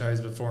they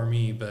advertised before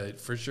me, but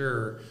for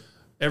sure,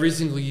 every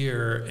single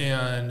year.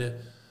 And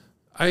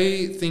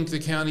I think the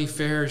county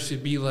fair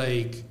should be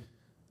like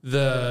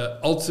the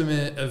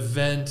ultimate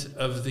event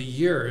of the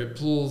year. It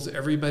pulls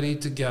everybody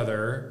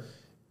together.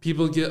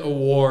 People get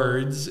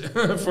awards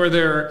for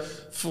their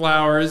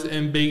flowers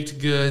and baked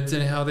goods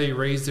and how they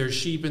raise their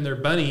sheep and their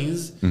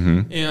bunnies.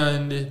 Mm-hmm.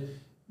 And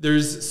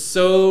there's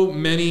so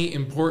many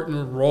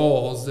important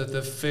roles that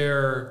the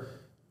fair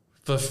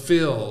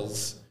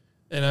fulfills.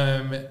 And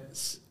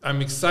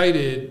I'm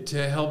excited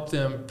to help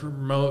them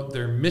promote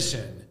their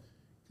mission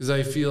because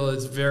I feel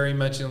it's very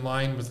much in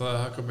line with the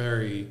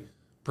Huckleberry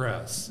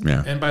Press.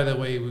 Yeah. And by the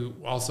way, we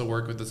also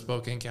work with the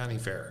Spokane County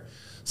Fair.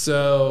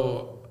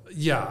 So,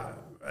 yeah.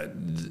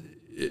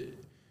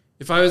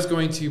 If I was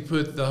going to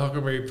put the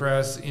Huckleberry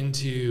Press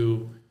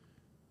into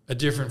a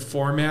different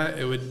format,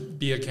 it would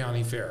be a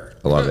county fair.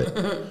 I love it.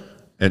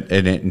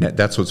 and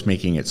that's what's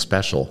making it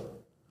special.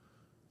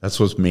 That's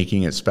what's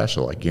making it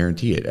special. I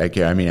guarantee it. I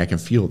can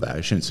feel that.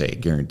 I shouldn't say I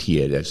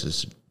guarantee it. That's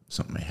just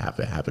something I have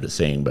a habit of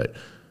saying. But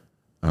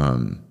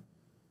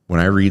when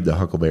I read the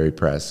Huckleberry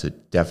Press,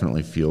 it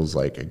definitely feels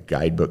like a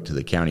guidebook to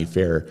the county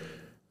fair,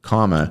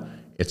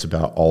 it's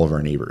about all of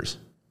our neighbors.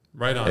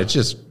 Right on. It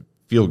just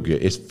feels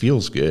good. It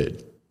feels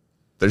good.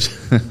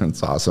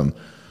 That's awesome.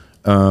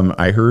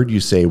 I heard you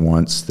say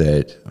once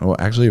that,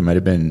 actually it might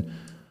have been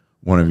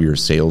one of your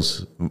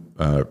sales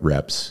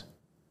reps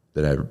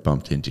that I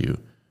bumped into,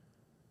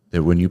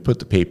 that when you put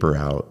the paper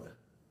out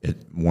at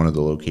one of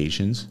the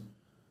locations,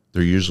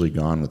 they're usually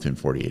gone within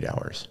 48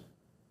 hours.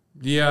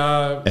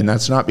 Yeah. And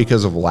that's not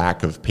because of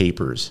lack of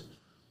papers.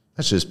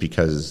 That's just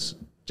because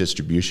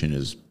distribution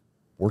is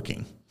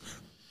working.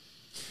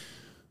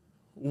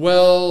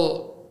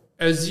 Well,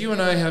 as you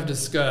and I have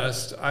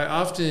discussed, I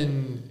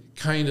often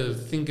kind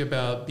of think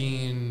about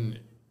being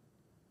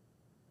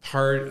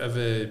part of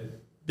a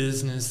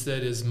business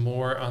that is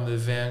more on the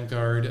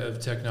vanguard of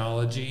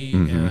technology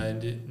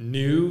and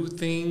new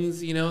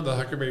things. You know, the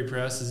Huckleberry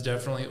Press is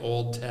definitely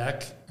old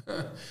tech.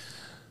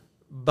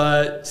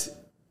 But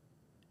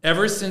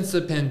ever since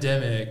the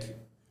pandemic,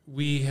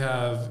 we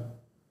have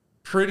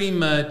pretty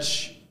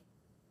much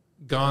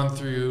gone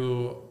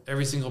through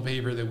every single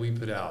paper that we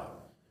put out.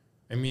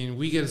 I mean,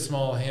 we get a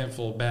small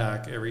handful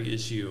back every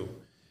issue.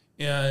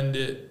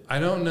 And I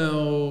don't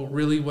know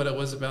really what it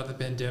was about the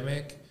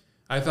pandemic.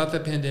 I thought the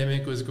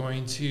pandemic was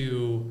going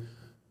to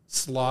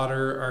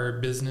slaughter our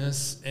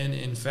business. And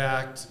in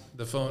fact,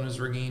 the phone was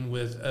ringing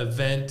with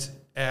event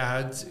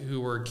ads who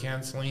were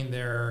canceling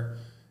their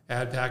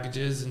ad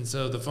packages. And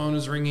so the phone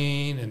was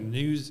ringing and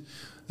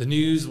the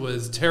news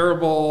was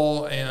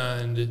terrible.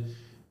 And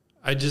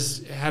I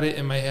just had it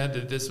in my head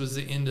that this was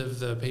the end of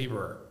the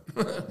paper.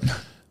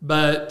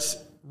 But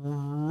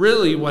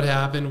really what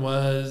happened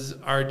was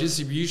our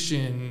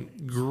distribution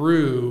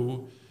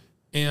grew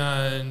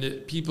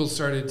and people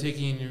started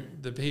taking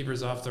the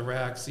papers off the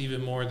racks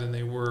even more than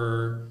they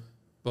were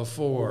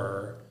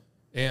before.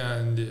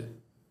 And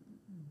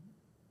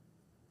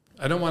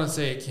I don't want to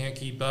say it can't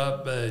keep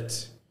up,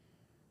 but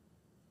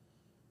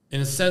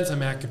in a sense,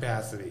 I'm at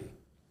capacity.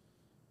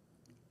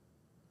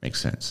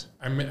 Makes sense.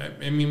 I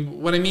mean,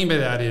 what I mean by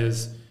that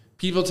is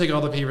people take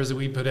all the papers that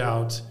we put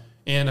out,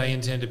 and I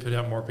intend to put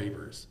out more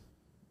papers.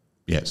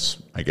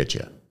 Yes, I get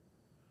you.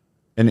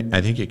 And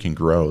I think it can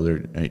grow.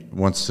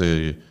 Once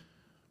this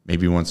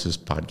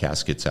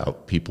podcast gets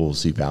out, people will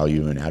see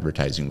value in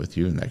advertising with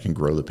you, and that can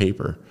grow the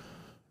paper.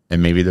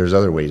 And maybe there's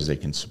other ways they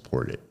can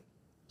support it.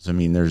 So, I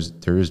mean, there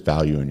is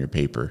value in your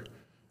paper.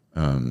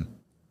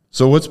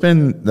 So what's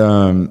been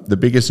the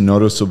biggest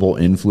noticeable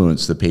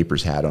influence the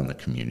paper's had on the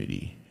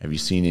community? Have you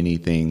seen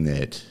anything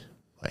that,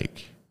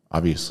 like,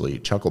 obviously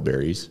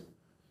Chuckleberries,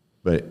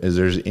 but is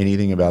there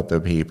anything about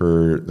the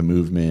paper, the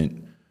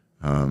movement,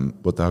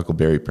 what the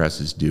Huckleberry Press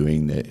is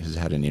doing that has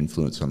had an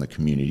influence on the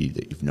community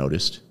that you've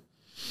noticed?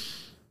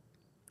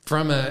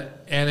 From an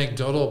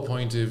anecdotal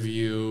point of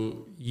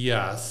view,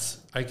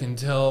 yes. I can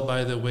tell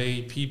by the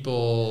way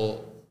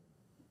people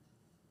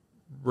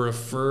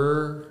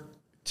refer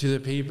to the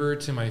paper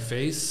to my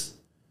face.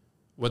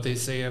 What they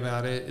say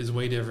about it is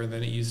way different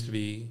than it used to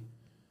be.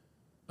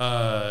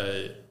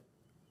 I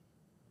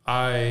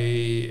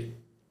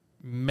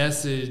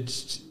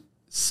messaged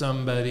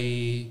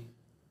somebody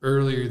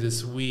earlier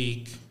this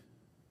week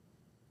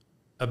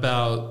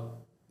about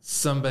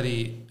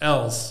somebody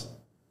else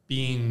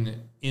being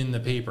in the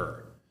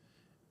paper,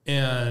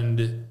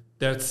 and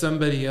that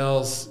somebody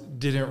else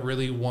didn't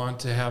really want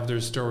to have their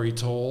story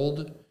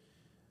told,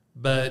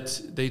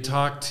 but they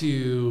talked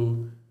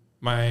to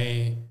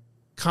my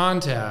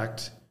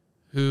contact,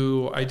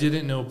 who I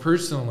didn't know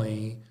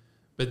personally,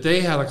 but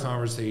they had a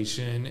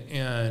conversation,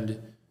 and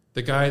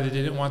the guy that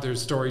didn't want their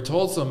story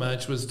told so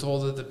much was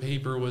told that the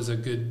paper was a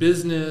good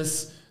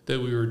business, that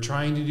we were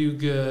trying to do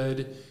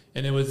good,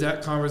 and it was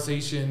that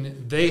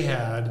conversation they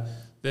had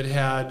that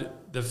had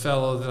the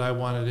fellow that I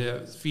wanted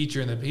to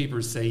feature in the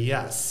paper say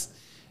yes.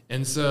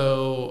 And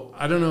so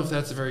I don't know if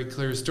that's a very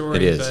clear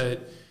story,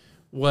 but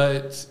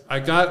what I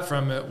got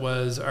from it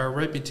was our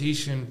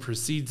reputation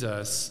precedes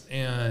us.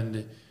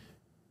 And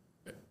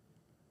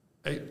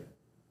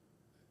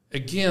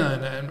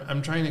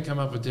I'm trying to come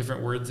up with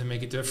different words and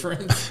make a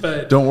difference.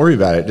 But don't worry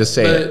about it. Just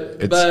say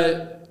it.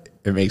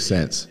 It makes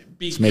sense.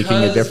 It's making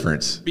a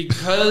difference.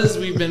 Because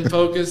we've been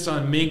focused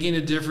on making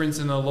a difference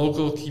in the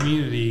local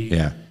community.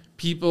 Yeah.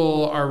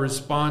 People are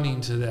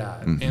responding to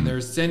that, and they're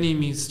sending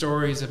me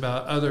stories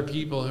about other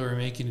people who are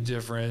making a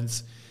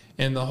difference.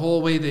 And the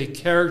whole way they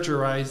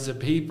characterize the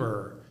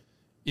paper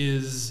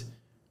is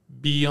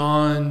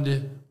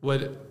beyond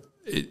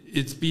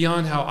it's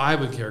beyond how I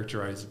would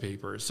characterize the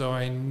paper. So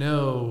I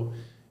know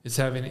it's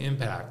having an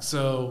impact.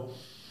 So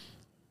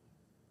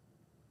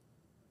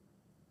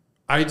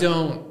I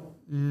don't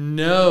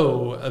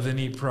know of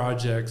any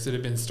projects that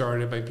have been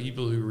started by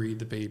people who read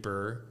the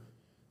paper.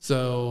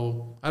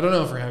 So I don't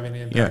know if we're having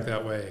an impact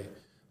that way.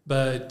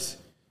 But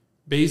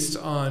based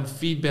on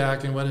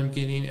feedback and what I'm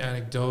getting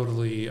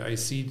anecdotally, I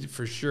see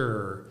for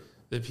sure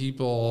that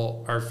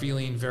people are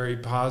feeling very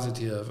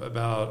positive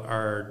about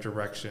our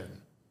direction.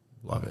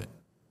 Love it.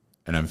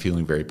 And I'm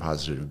feeling very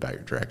positive about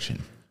your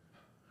direction.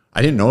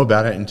 I didn't know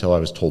about it until I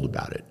was told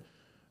about it.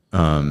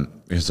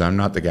 Because I'm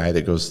not the guy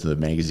that goes to the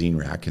magazine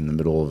rack in the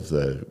middle of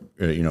the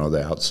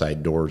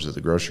outside doors of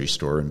the grocery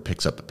store and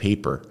picks up a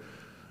paper.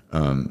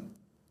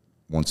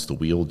 Once the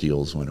wheel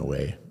deals went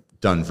away,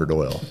 done for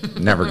Doyle.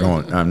 Never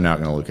going. I'm not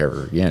going to look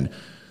ever again.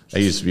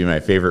 That used to be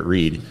my favorite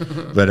read,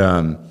 but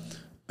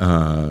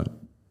now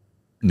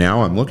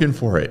I'm looking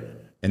for it,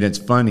 and it's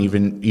fun.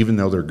 Even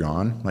though they're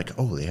gone, like,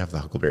 oh, they have the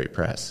Huckleberry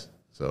Press,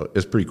 so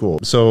it's pretty cool.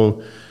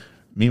 So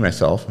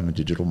myself, I'm a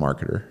digital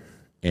marketer,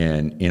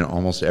 and in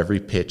almost every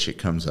pitch it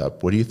comes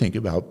up, what do you think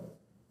about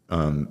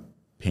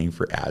paying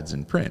for ads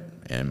in print?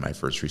 And my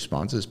first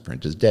response is,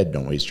 print is dead.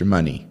 Don't waste your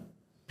money.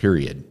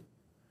 Period.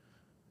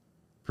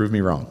 Prove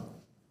me wrong.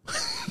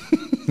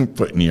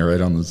 Putting you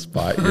right on the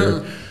spot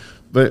here.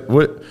 But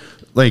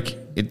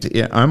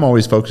I'm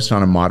always focused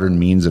on a modern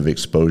means of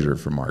exposure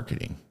for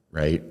marketing,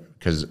 right?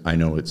 Because I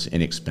know it's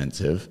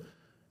inexpensive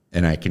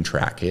and I can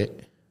track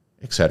it,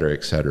 et cetera,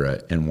 et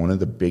cetera. And one of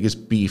the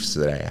biggest beefs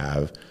that I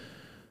have,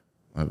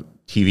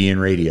 TV and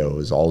radio,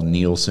 is all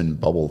Nielsen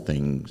bubble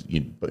things,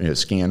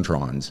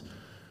 Scantrons.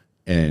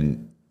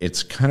 And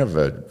it's kind of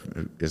a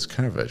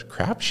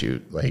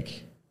crapshoot.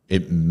 Like,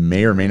 it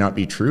may or may not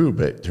be true,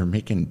 but they're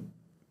making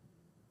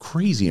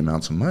crazy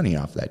amounts of money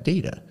off that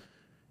data.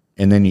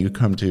 And then you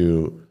come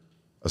to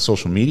a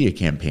social media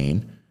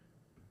campaign,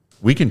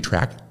 we can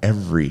track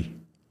every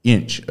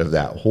inch of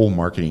that whole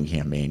marketing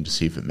campaign to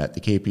see if it met the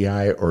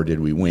KPI or did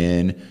we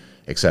win,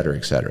 et cetera,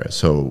 et cetera.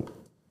 So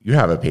you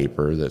have a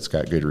paper that's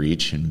got good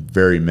reach and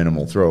very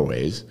minimal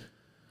throwaways.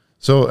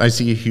 So I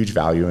see a huge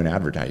value in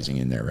advertising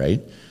in there,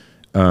 right?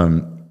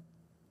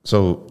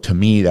 So to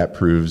me, that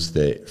proves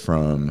that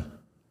from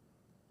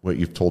what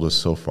you've told us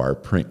so far,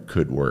 print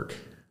could work.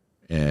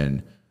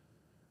 And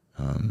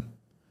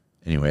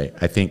anyway,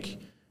 I think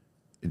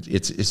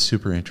it's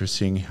super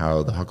interesting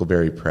how the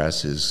Huckleberry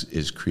Press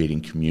is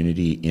creating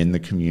community in the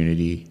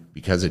community,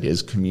 because it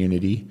is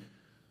community.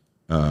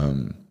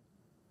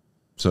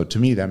 So to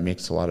me, that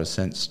makes a lot of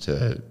sense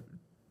to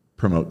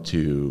promote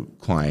to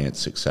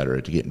clients, et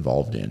cetera, to get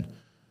involved in,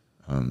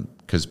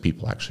 because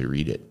people actually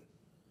read it.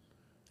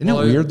 Isn't it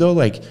weird though?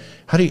 Like,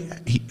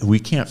 we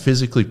can't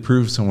physically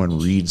prove someone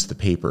reads the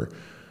paper,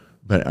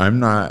 but I'm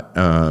not.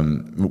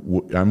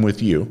 I'm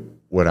with you.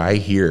 What I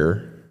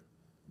hear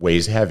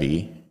weighs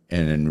heavy,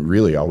 and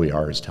really all we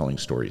are is telling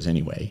stories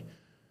anyway.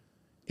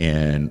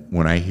 And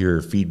when I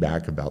hear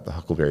feedback about the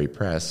Huckleberry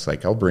Press,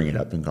 like I'll bring it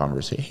up in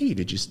conversation. Hey,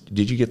 did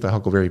you get the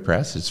Huckleberry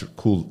Press? It's a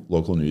cool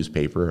local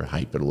newspaper.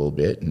 Hype it a little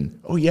bit, and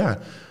oh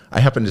yeah,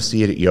 I happened to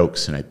see it at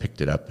Yolks, and I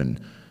picked it up, and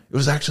it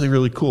was actually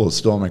really cool. It's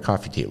still on my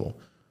coffee table.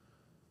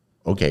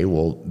 Okay,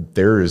 well,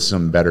 there is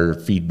some better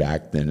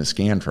feedback than a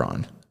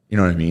Scantron. You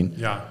know what I mean?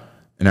 Yeah.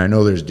 And I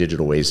know there's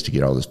digital ways to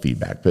get all this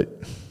feedback,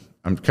 but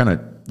I'm kind of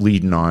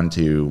leading on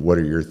to what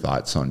are your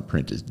thoughts on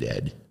print is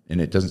dead? And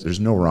there's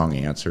no wrong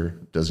answer.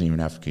 It doesn't even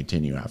have to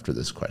continue after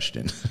this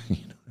question.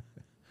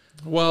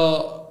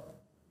 Well,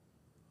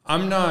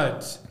 I'm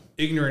not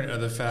ignorant of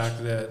the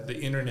fact that the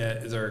internet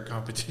is our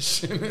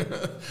competition.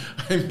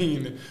 I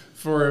mean,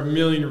 for a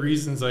million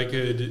reasons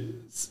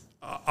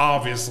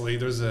obviously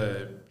there's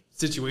a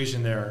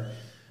situation there,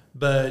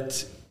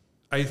 but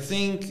I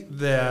think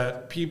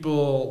that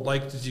people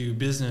like to do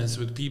business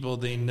with people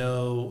they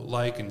know,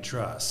 like, and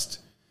trust.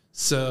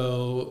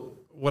 So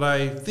what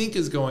I think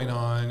is going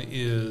on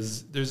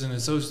is there's an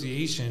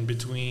association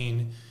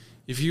between,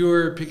 if you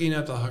are picking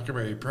up the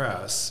Huckleberry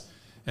Press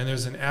and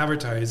there's an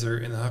advertiser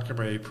in the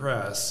Huckleberry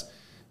Press,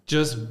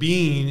 just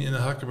being in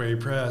the Huckleberry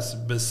Press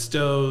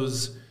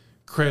bestows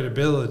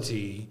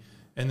credibility,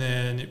 and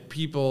then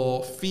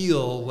people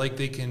feel like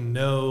they can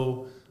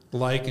know,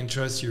 like, and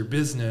trust your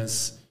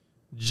business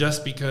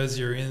just because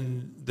you're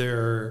in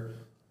their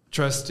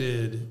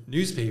trusted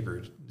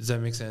newspaper. Does that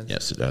make sense?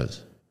 Yes, it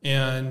does.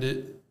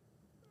 And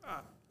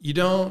you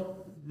don't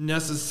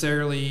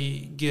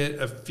necessarily get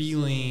a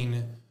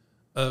feeling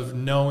of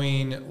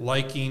knowing,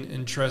 liking,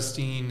 and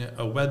trusting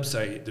a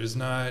website. There's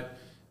not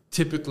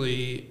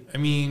typically, I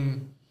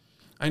mean,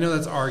 I know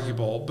that's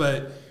arguable,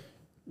 but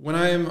when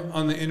I'm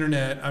on the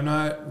internet, I'm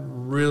not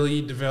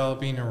really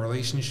developing a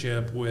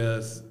relationship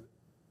with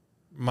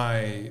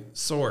my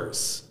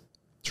source.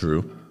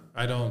 True.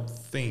 I don't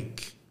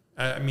think.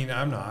 I mean,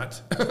 I'm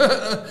not.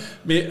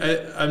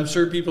 I'm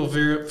sure people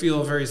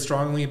feel very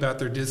strongly about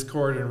their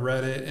Discord and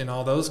Reddit and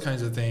all those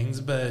kinds of things,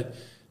 but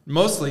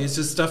mostly it's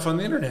just stuff on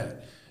the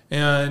internet.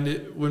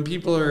 And when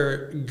people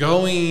are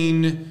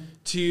going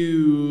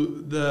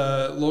to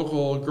the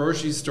local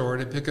grocery store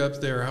to pick up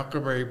their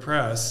Huckleberry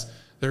Press,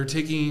 they're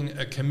taking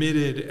a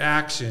committed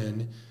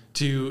action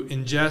to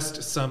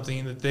ingest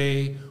something that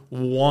they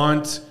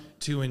want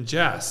to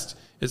ingest.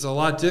 It's a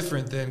lot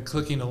different than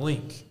clicking a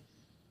link.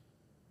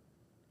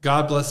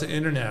 God bless the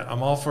internet.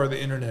 I'm all for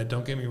the internet.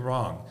 Don't get me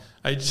wrong.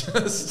 I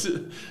just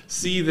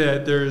see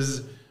that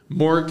there's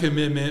more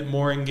commitment,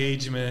 more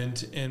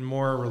engagement, and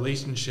more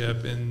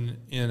relationship in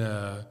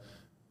a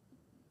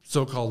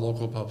so-called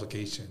local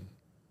publication.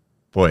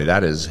 Boy,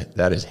 that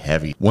is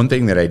heavy. One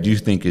thing that I do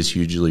think is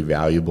hugely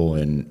valuable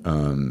and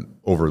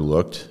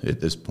overlooked at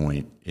this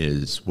point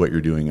is what you're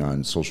doing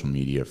on social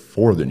media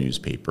for the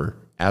newspaper,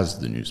 as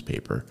the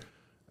newspaper.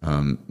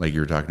 Like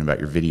you were talking about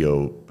your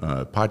video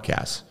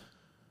podcasts.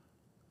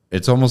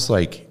 It's almost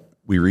like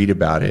we read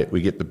about it, we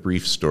get the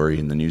brief story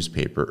in the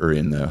newspaper or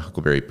in the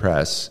Huckleberry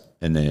Press,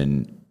 and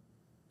then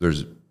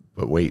there's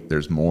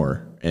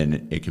more,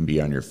 and it can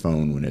be on your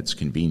phone when it's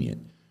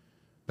convenient.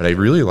 But I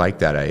really like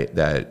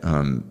that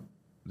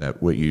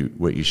what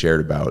you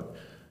shared about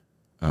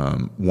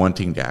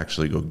wanting to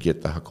actually go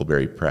get the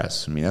Huckleberry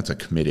Press. I mean, that's a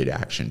committed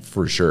action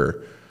for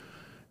sure.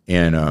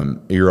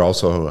 And you're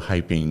also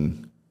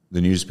hyping the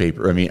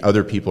newspaper. I mean,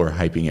 other people are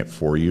hyping it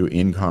for you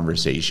in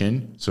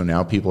conversation. So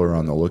now people are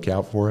on the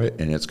lookout for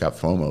it, and it's got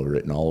FOMO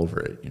written all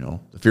over it. You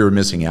know, the fear of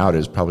missing out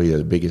is probably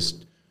the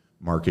biggest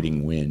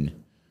marketing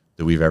win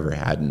that we've ever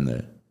had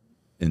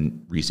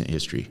in recent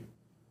history.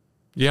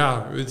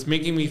 Yeah, it's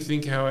making me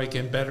think how I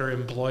can better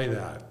employ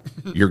that.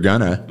 You're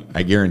gonna,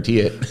 I guarantee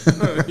it.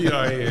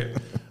 Yeah,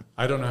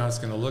 I don't know how it's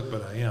going to look,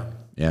 but I am.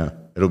 Yeah,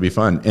 it'll be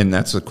fun. And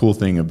that's the cool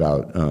thing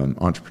about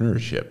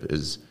entrepreneurship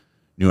is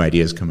new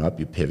ideas come up,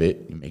 you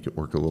pivot, you make it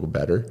work a little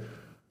better.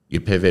 You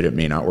pivot, it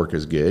may not work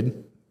as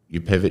good. You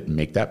pivot and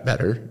make that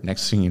better.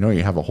 Next thing you know,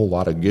 you have a whole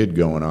lot of good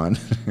going on,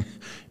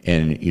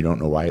 and you don't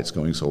know why it's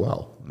going so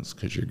well. It's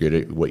because you're good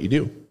at what you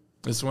do.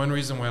 It's one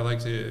reason why I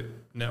like to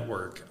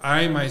network.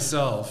 I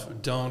myself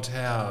don't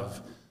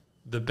have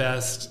the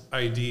best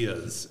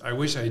ideas. I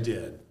wish I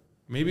did.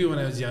 Maybe when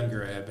I was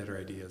younger, I had better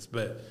ideas,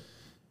 but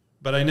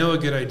I know a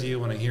good idea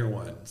when I hear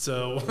one.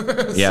 So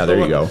yeah, there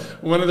you go.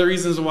 One of the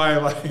reasons why I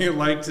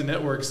like to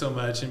network so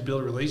much and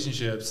build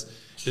relationships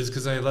is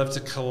because I love to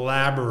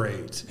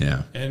collaborate.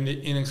 Yeah. And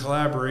in a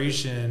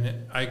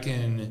collaboration, I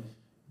can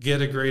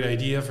get a great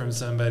idea from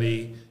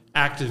somebody,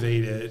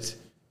 activate it,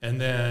 and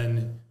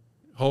then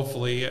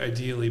hopefully,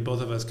 ideally,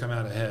 both of us come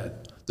out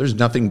ahead. There's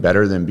nothing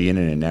better than being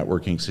in a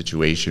networking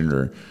situation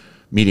or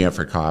meeting up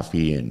for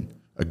coffee and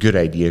a good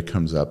idea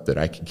comes up that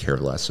I could care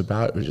less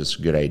about. It was just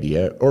a good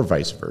idea, or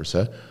vice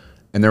versa.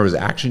 And there was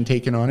action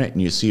taken on it,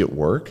 and you see it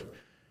work.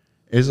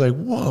 It's like,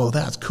 whoa,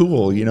 that's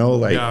cool.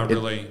 Like, yeah,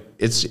 really.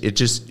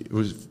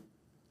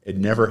 It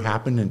never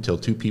happened until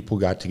two people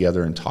got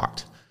together and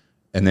talked.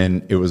 And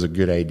then it was a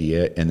good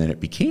idea, and then it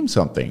became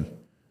something.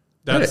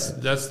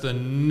 That's the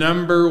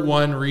number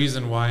one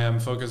reason why I'm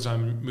focused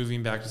on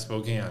moving back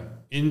to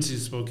into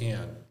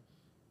Spokane.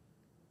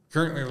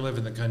 Currently I live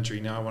in the country.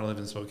 Now I want to live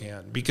in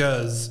Spokane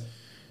because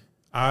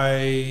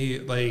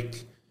I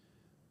like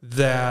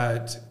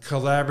that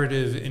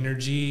collaborative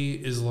energy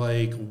is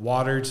like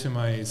water to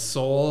my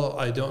soul.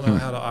 I don't know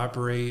how to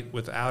operate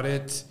without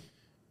it.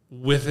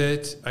 With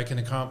it, I can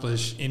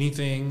accomplish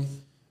anything.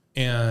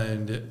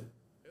 And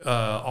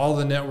all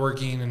the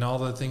networking and all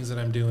the things that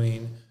I'm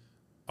doing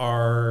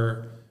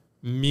are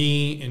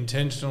me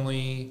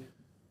intentionally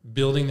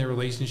building the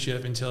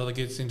relationship until it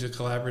gets into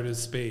collaborative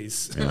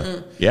space.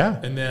 Yeah.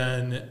 And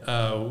then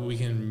we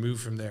can move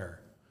from there.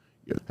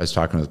 I was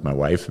talking with my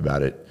wife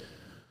about it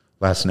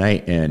last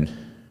night, and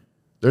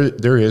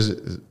there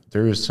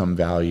is some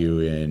value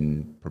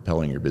in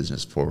propelling your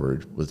business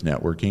forward with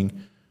networking.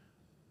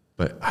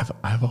 But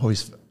I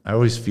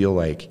always feel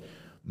like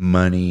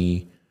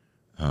money,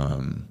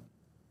 bank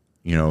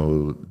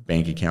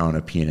account,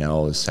 a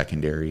P&L is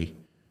secondary.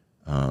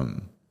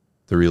 The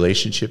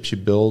relationships you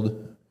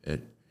build,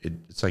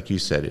 it's like you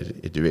said,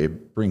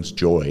 it brings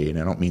joy, and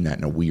I don't mean that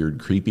in a weird,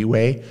 creepy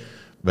way,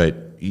 but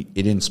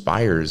it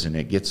inspires, and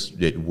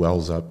it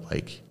wells up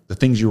like the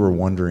things you were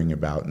wondering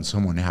about, and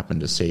someone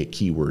happened to say a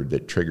keyword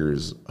that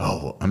triggers,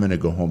 oh, I'm going to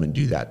go home and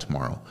do that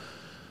tomorrow.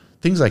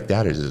 Things like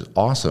that is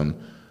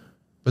awesome,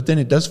 but then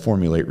it does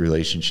formulate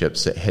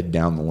relationships that head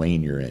down the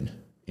lane you're in,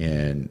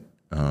 and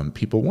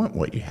people want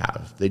what you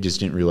have. They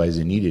just didn't realize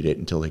they needed it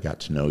until they got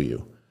to know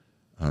you.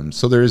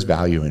 So there is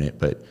value in it,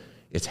 but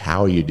it's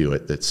how you do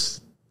it that's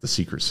the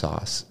secret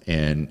sauce.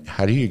 And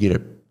how do you get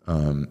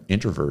an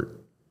introvert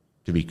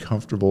to be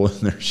comfortable in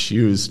their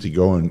shoes to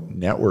go and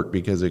network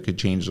because it could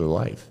change their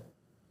life?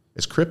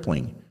 It's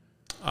crippling.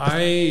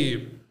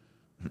 I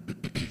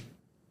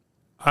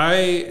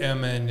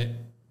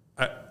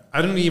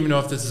don't even know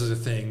if this is a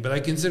thing, but I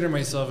consider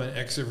myself an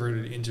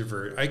extroverted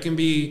introvert. I can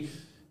be,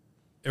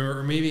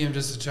 or maybe I'm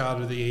just a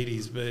child of the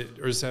 80s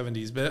or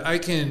 70s, but I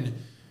can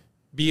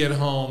be at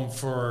home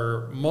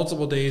for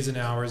multiple days and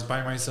hours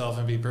by myself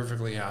and be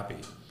perfectly happy.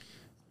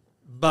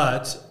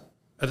 But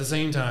at the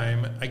same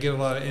time, I get a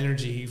lot of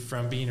energy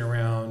from being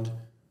around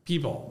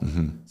people.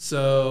 Mm-hmm.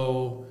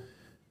 So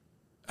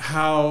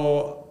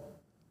how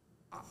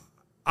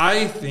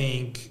I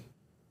think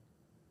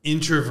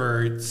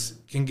introverts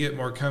can get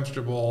more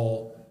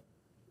comfortable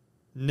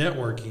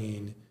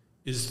networking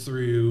is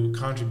through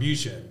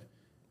contribution.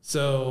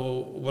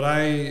 So what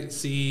I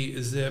see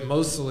is that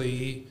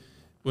mostly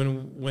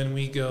when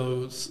we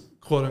go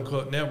quote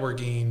unquote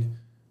networking,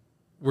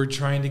 we're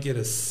trying to get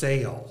a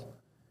sale.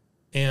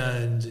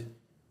 And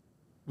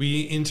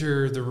we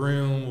enter the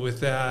room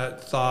with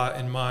that thought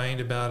in mind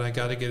about, I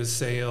got to get a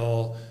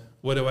sale.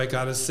 What do I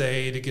got to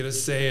say to get a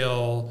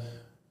sale?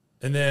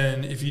 And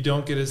then if you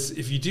do get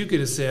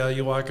a sale,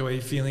 you walk away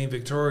feeling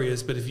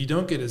victorious. But if you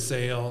don't get a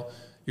sale,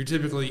 you're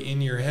typically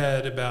in your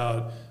head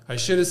about, I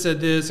should have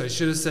said this, I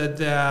should have said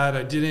that,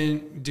 I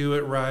didn't do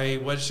it right.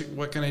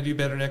 What can I do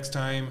better next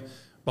time?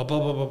 Blah,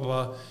 blah, blah, blah,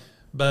 blah.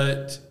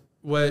 But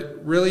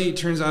what really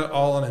turns out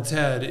all on its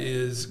head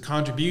is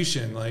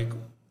contribution. Like,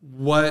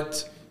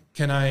 what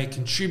can I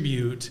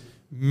contribute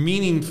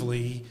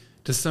meaningfully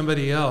to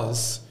somebody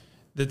else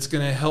that's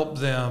going to help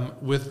them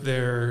with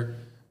their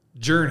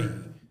journey?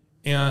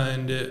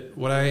 And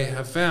what I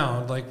have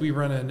found, like, we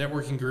run a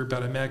networking group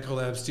out of Mad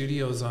Collab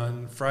Studios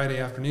on Friday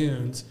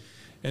afternoons,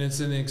 and it's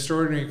an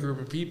extraordinary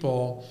group of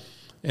people.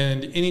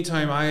 And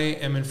anytime I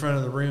am in front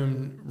of the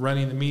room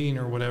running the meeting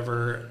or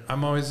whatever,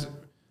 I'm always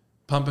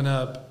pumping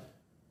up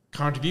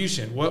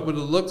contribution. What would it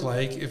look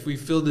like if we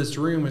filled this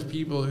room with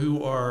people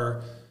who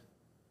are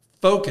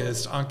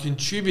focused on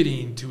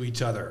contributing to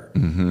each other?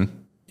 Mm-hmm.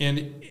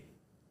 And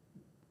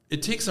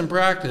it takes some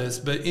practice,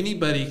 but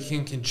anybody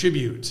can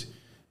contribute.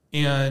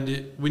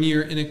 And when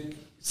you're in a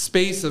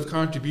space of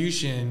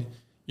contribution,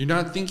 you're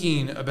not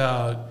thinking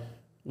about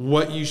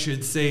what you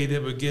should say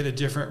that would get a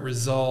different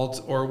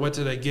result, or what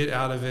did I get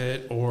out of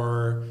it,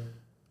 or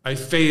I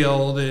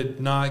failed at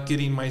not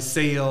getting my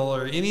sale,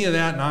 or any of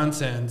that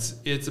nonsense.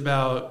 It's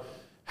about,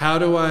 how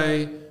do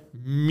I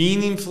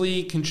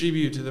meaningfully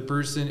contribute to the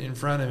person in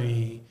front of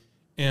me,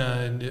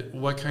 and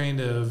what kind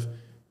of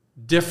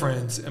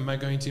difference am I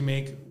going to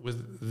make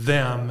with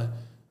them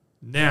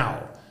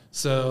now?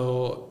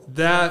 So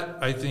that,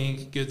 I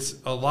think, gets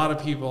a lot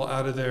of people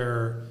out of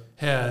their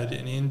head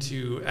and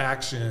into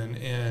action,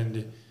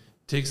 and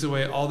takes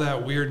away all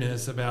that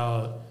weirdness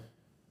about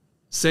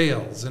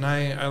sales. And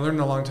I learned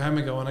a long time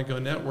ago, when I go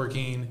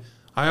networking,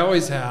 I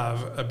always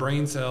have a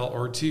brain cell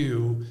or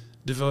two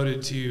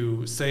devoted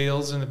to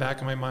sales in the back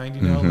of my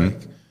mind.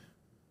 Like,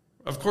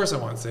 of course I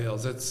want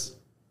sales.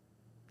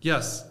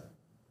 Yes,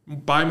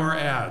 buy more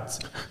ads.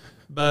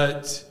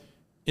 But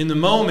in the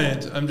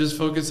moment, I'm just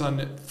focused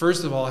on,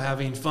 first of all,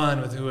 having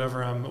fun with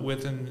whoever I'm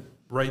with and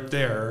right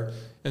there.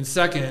 And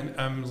second,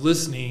 I'm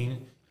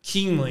listening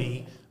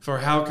keenly for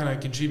how can I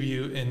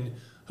contribute and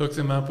hook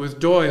them up with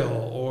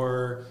Doyle,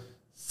 or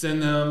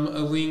send them a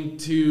link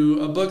to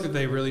a book that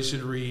they really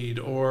should read,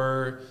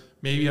 or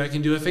maybe I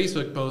can do a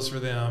Facebook post for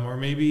them, or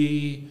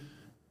maybe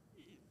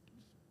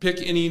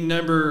pick any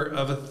number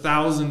of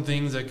 1,000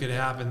 things that could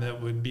happen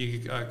that would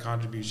be a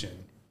contribution.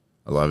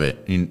 I love it.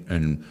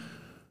 And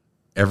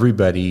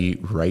everybody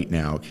right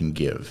now can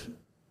give,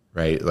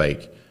 right?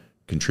 Like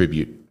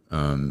contribute,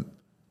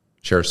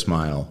 share a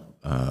smile.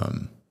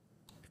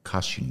 It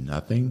costs you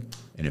nothing.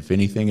 And if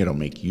anything, it'll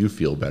make you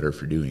feel better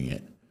for doing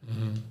it.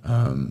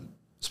 Mm-hmm.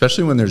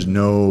 Especially when there's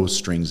no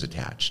strings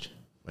attached.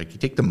 Like you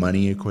take the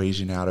money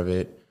equation out of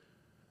it.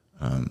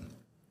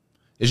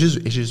 It's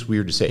just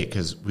weird to say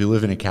because we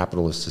live in a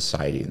capitalist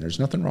society, and there's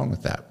nothing wrong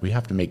with that. We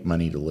have to make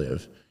money to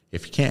live.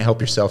 If you can't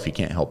help yourself, you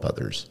can't help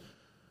others.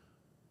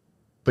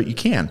 But you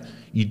can.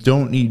 You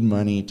don't need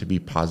money to be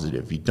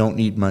positive. You don't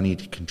need money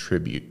to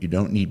contribute. You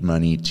don't need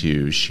money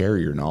to share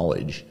your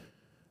knowledge.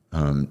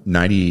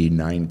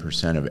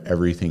 99% of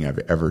everything I've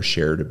ever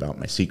shared about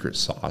my secret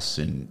sauce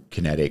in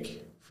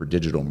Kinetic for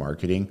digital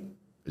marketing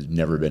has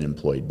never been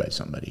employed by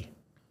somebody,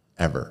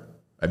 ever.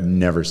 I've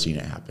never seen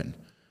it happen.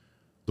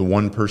 The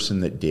one person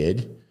that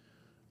did,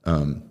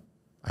 I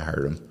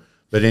hired him.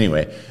 But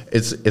anyway,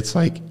 it's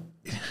like,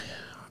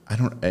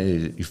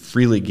 you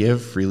freely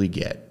give, freely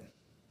get.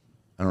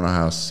 I don't know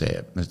how else to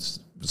say it.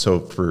 So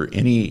for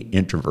any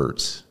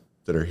introverts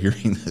that are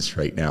hearing this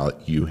right now,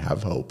 you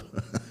have hope.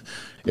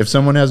 If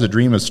someone has a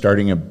dream of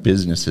starting a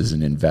business as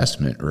an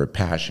investment or a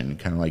passion,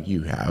 kind of like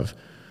you have,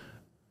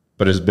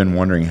 but has been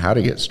wondering how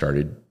to get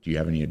started, do you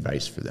have any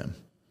advice for them?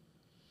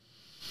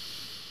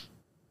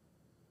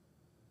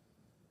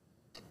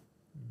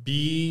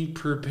 Be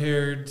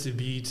prepared to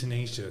be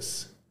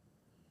tenacious.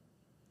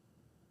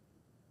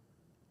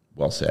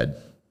 Well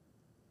said.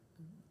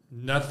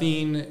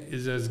 Nothing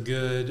is as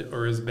good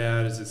or as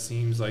bad as it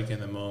seems like in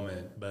the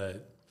moment,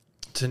 but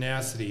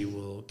tenacity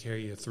will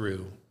carry you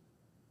through.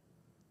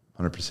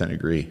 100%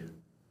 agree.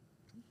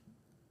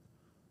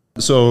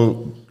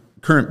 So,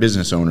 current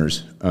business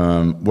owners,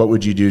 what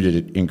would you do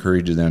to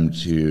encourage them,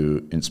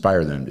 to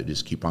inspire them to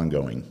just keep on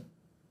going?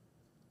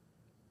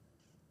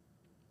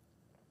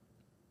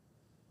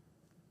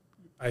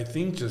 I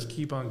think just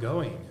keep on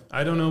going.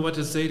 I don't know what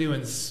to say to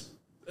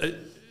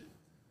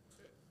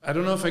I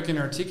don't know if I can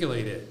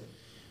articulate it.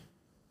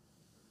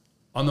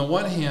 On the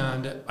one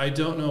hand, I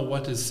don't know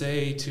what to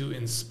say to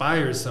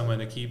inspire someone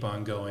to keep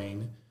on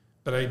going,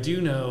 but I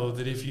do know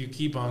that if you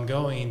keep on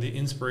going, the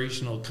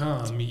inspiration will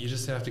come. You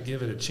just have to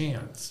give it a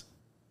chance.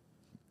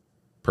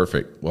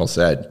 Perfect. Well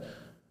said.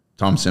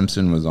 Tom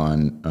Simpson was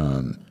on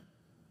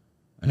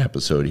an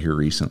episode here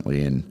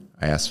recently, and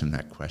I asked him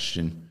that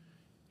question.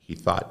 He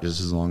thought just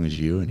as long as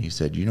you, and he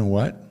said, you know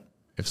what?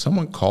 If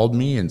someone called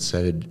me and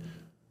said,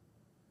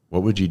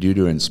 what would you do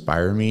to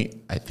inspire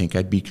me? I think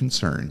I'd be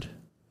concerned.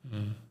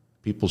 Mm.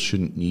 People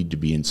shouldn't need to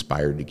be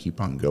inspired to keep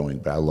on going,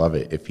 but I love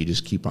it. If you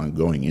just keep on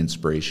going,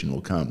 inspiration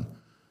will come.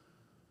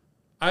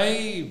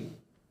 I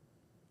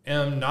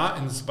am not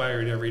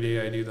inspired every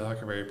day I do the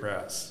Huckleberry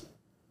Press.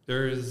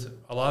 There's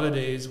a lot of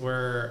days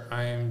where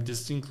I'm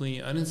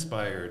distinctly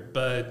uninspired,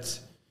 but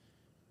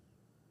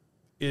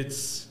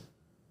it's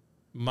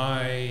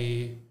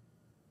my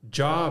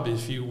job,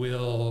 if you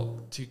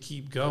will, to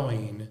keep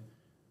going.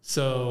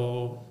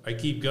 So I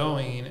keep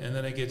going, and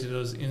then I get to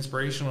those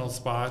inspirational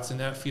spots, and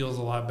that feels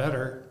a lot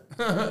better.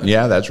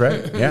 Yeah, that's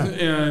right. Yeah.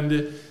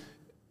 And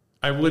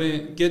I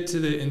wouldn't get to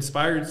the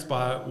inspired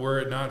spot were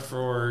it not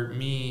for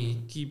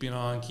me keeping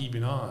on.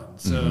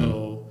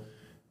 So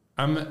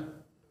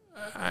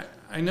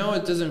I know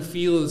it doesn't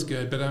feel as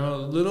good, but I'm a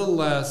little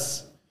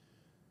less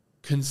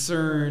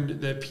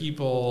concerned that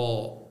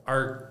people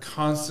are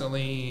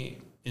constantly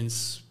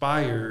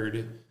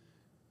inspired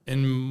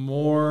and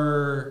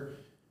more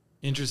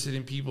interested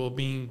in people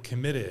being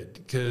committed,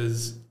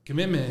 because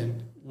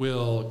commitment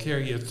will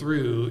carry you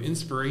through.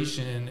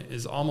 Inspiration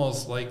is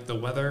almost like the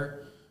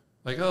weather.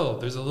 Like, oh,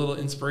 there's a little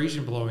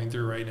inspiration blowing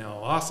through right now.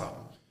 Awesome.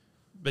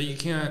 But you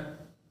can't.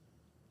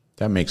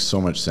 That makes so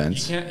much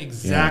sense. You can't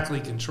exactly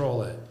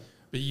control it,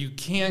 but you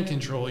can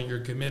control your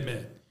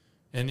commitment.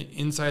 And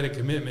inside a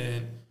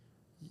commitment,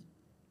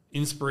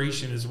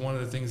 inspiration is one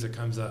of the things that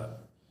comes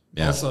up.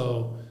 Yeah.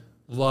 Also,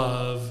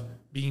 love,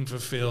 being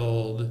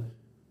fulfilled,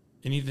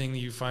 anything that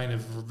you find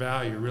of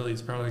value really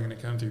is probably going to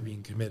come through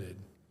being committed.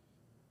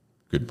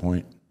 Good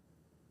point.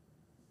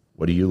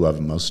 What do you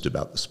love most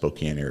about the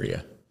Spokane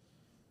area?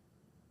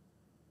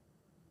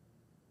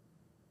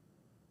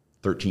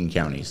 13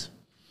 counties.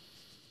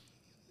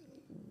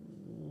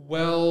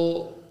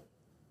 Well,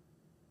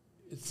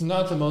 it's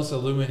not the most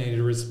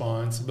illuminated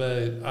response,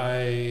 but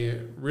I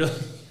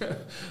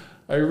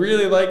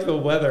really like the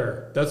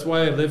weather. That's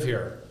why I live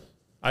here.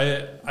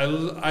 I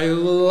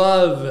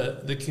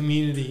love the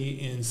community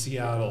in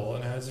Seattle,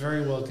 and I was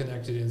very well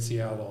connected in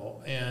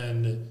Seattle,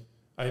 and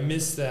I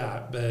miss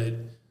that.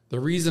 But the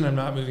reason I'm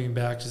not moving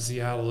back to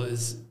Seattle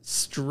is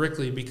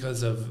strictly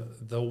because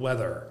of the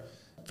weather.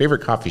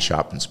 Favorite coffee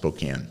shop in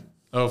Spokane?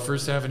 Oh,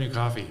 First Avenue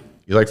Coffee.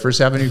 You like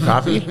First Avenue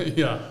Coffee?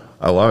 Yeah.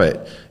 I love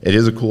it. It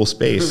is a cool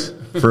space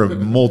for a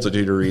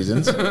multitude of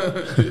reasons.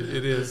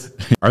 It is.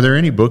 Are there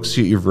any books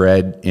that you've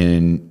read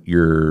in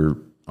your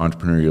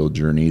entrepreneurial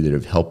journey that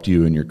have helped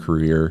you in your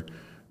career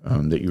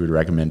that you would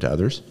recommend to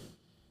others?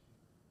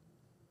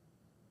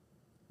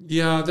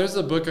 Yeah, there's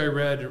a book I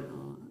read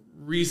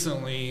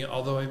recently,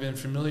 although I've been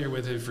familiar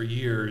with it for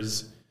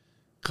years,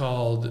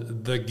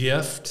 called The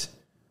Gift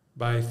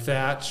by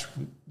Thach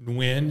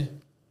Nguyen.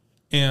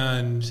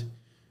 And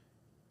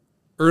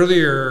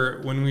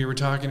earlier, when we were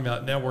talking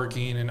about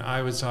networking and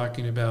I was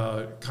talking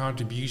about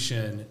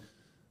contribution,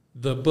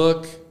 the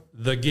book,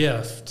 The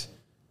Gift,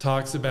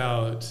 talks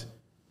about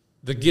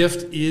the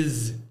gift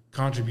is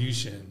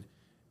contribution.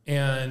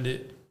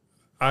 And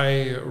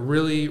I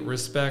really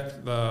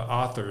respect the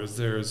authors.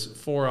 There's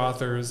 4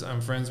 authors.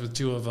 I'm friends with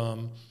 2 of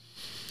them.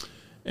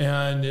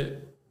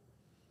 And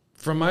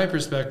from my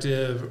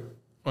perspective,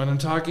 when I'm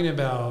talking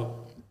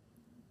about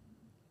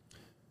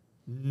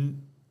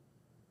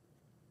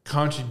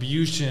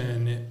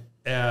contribution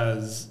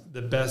as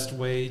the best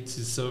way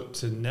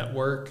to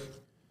network,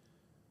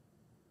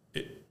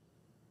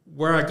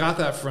 where I got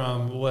that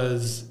from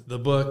was the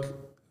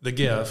book, The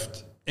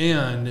Gift.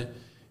 And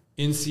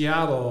in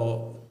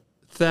Seattle,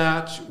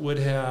 Thach would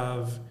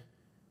have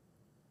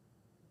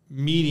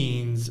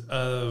meetings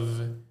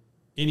of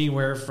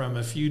anywhere from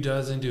a few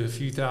dozen to a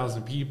few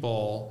thousand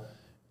people,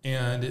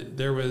 and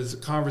there was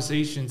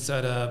conversation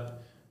set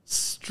up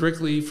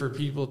strictly for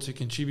people to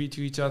contribute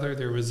to each other.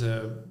 There was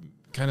a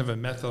kind of a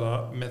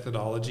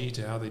methodology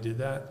to how they did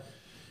that,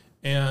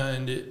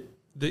 and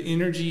the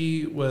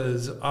energy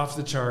was off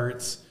the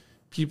charts.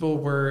 People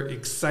were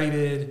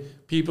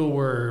excited. People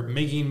were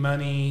making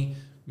money.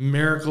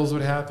 Miracles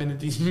would happen at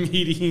these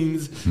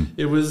meetings.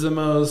 It was the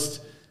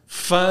most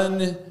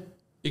fun,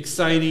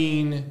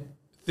 exciting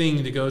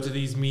thing to go to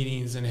these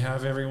meetings and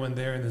have everyone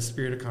there in the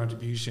spirit of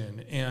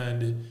contribution.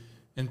 And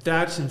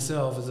Thach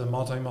himself is a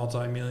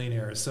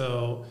multi-millionaire.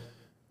 So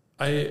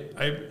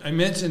I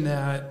mention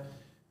that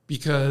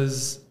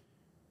because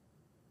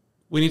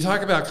when you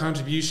talk about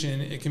contribution,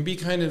 it can be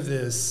kind of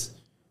this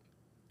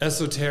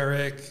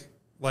esoteric,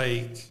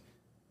 like,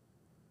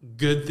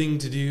 good thing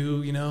to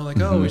do, you know, like,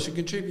 oh, we should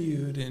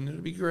contribute and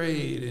it'll be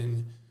great.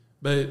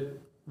 But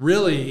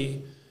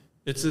really,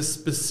 it's a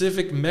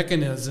specific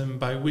mechanism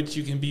by which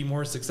you can be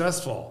more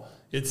successful.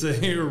 It's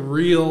a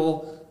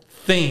real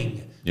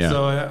thing. Yeah.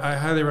 So I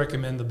highly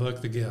recommend the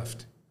book, The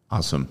Gift.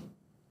 Awesome.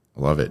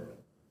 I love it.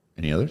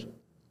 Any others?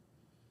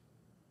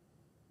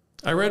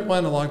 I read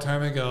one a long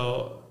time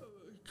ago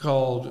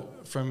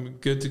called From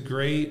Good to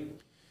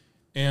Great,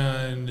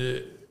 and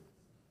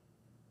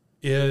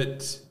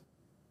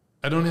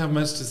I don't have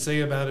much to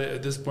say about it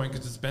at this point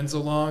because it's been so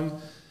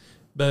long,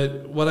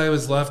 but what I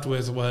was left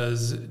with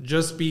was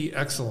just be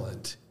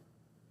excellent.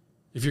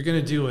 If you're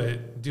going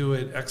to do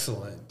it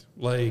excellent.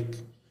 Like,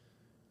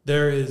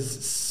 there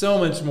is so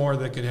much more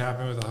that could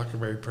happen with the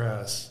Huckleberry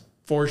Press,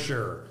 for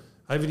sure.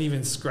 I haven't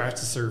even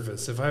scratched the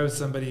surface. If I was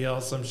somebody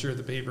else, I'm sure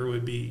the paper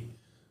would be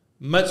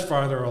much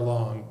farther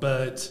along.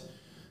 But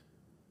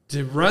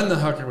to run the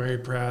Huckleberry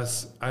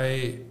Press,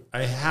 I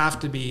have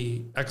to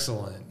be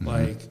excellent. Mm-hmm.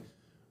 Like,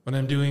 when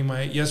I'm doing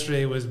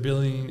yesterday was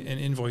billing and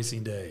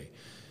invoicing day.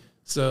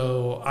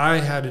 So I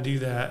had to do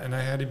that, and I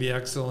had to be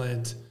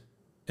excellent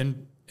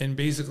and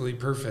basically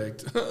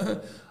perfect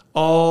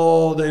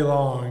all day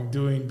long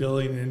doing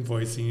billing and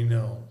invoicing, you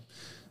know.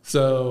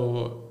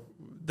 So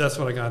that's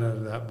what I got out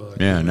of that book.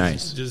 Yeah,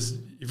 nice. Just,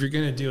 if you're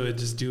going to do it,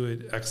 just do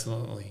it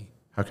excellently.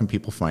 How can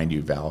people find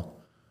you, Val?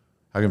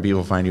 How can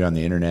people find you on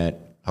the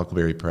internet,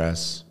 Huckleberry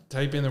Press?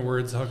 Type in the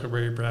words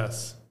Huckleberry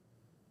Press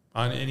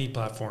on any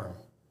platform.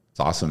 It's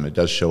awesome. It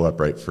does show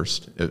up right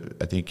first,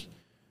 I think.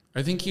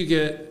 I think you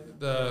get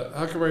the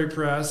Huckleberry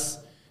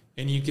Press,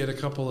 and you get a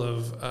couple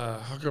of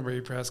Huckleberry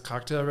Press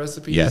cocktail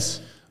recipes.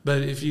 Yes.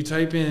 But if you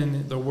type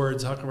in the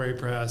words Huckleberry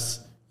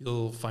Press,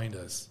 you'll find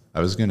us. I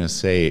was going to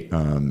say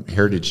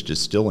Heritage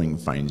Distilling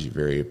finds you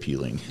very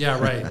appealing. Yeah,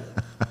 right.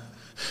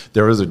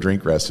 There was a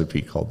drink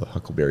recipe called the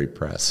Huckleberry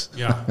Press.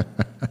 Yeah.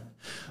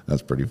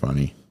 That's pretty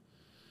funny.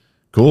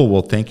 Cool.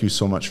 Well, thank you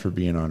so much for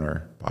being on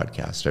our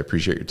podcast. I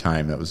appreciate your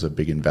time. That was a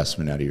big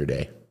investment out of your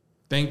day.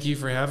 Thank you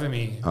for having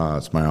me.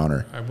 It's my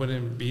honor. I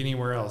wouldn't be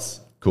anywhere else.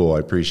 Cool. I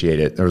appreciate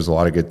it. There was a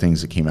lot of good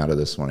things that came out of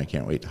this one. I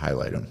can't wait to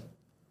highlight them.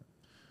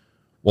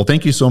 Well,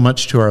 thank you so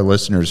much to our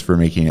listeners for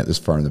making it this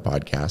far in the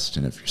podcast.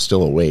 And if you're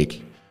still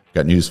awake, I've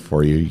got news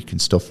for you. You can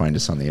still find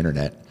us on the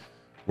internet.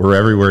 We're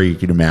everywhere you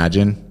can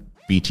imagine.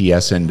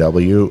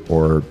 BTSNW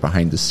or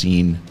Behind the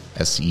Scene,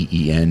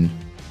 SEEN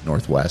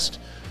Northwest.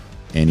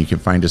 And you can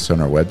find us on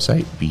our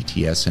website,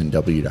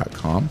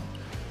 btsnw.com.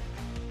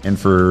 And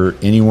for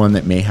anyone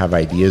that may have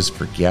ideas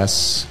for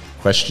guests,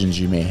 questions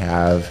you may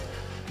have,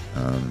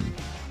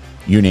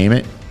 you name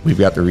it, we've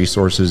got the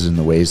resources and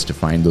the ways to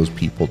find those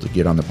people to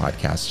get on the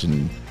podcast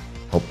and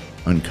help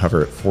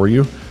uncover it for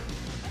you.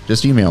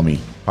 Just email me,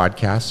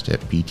 podcast at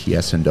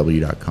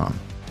btsnw.com.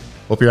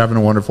 Hope you're having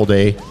a wonderful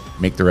day.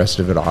 Make the rest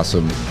of it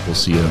awesome. We'll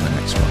see you in the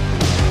next one.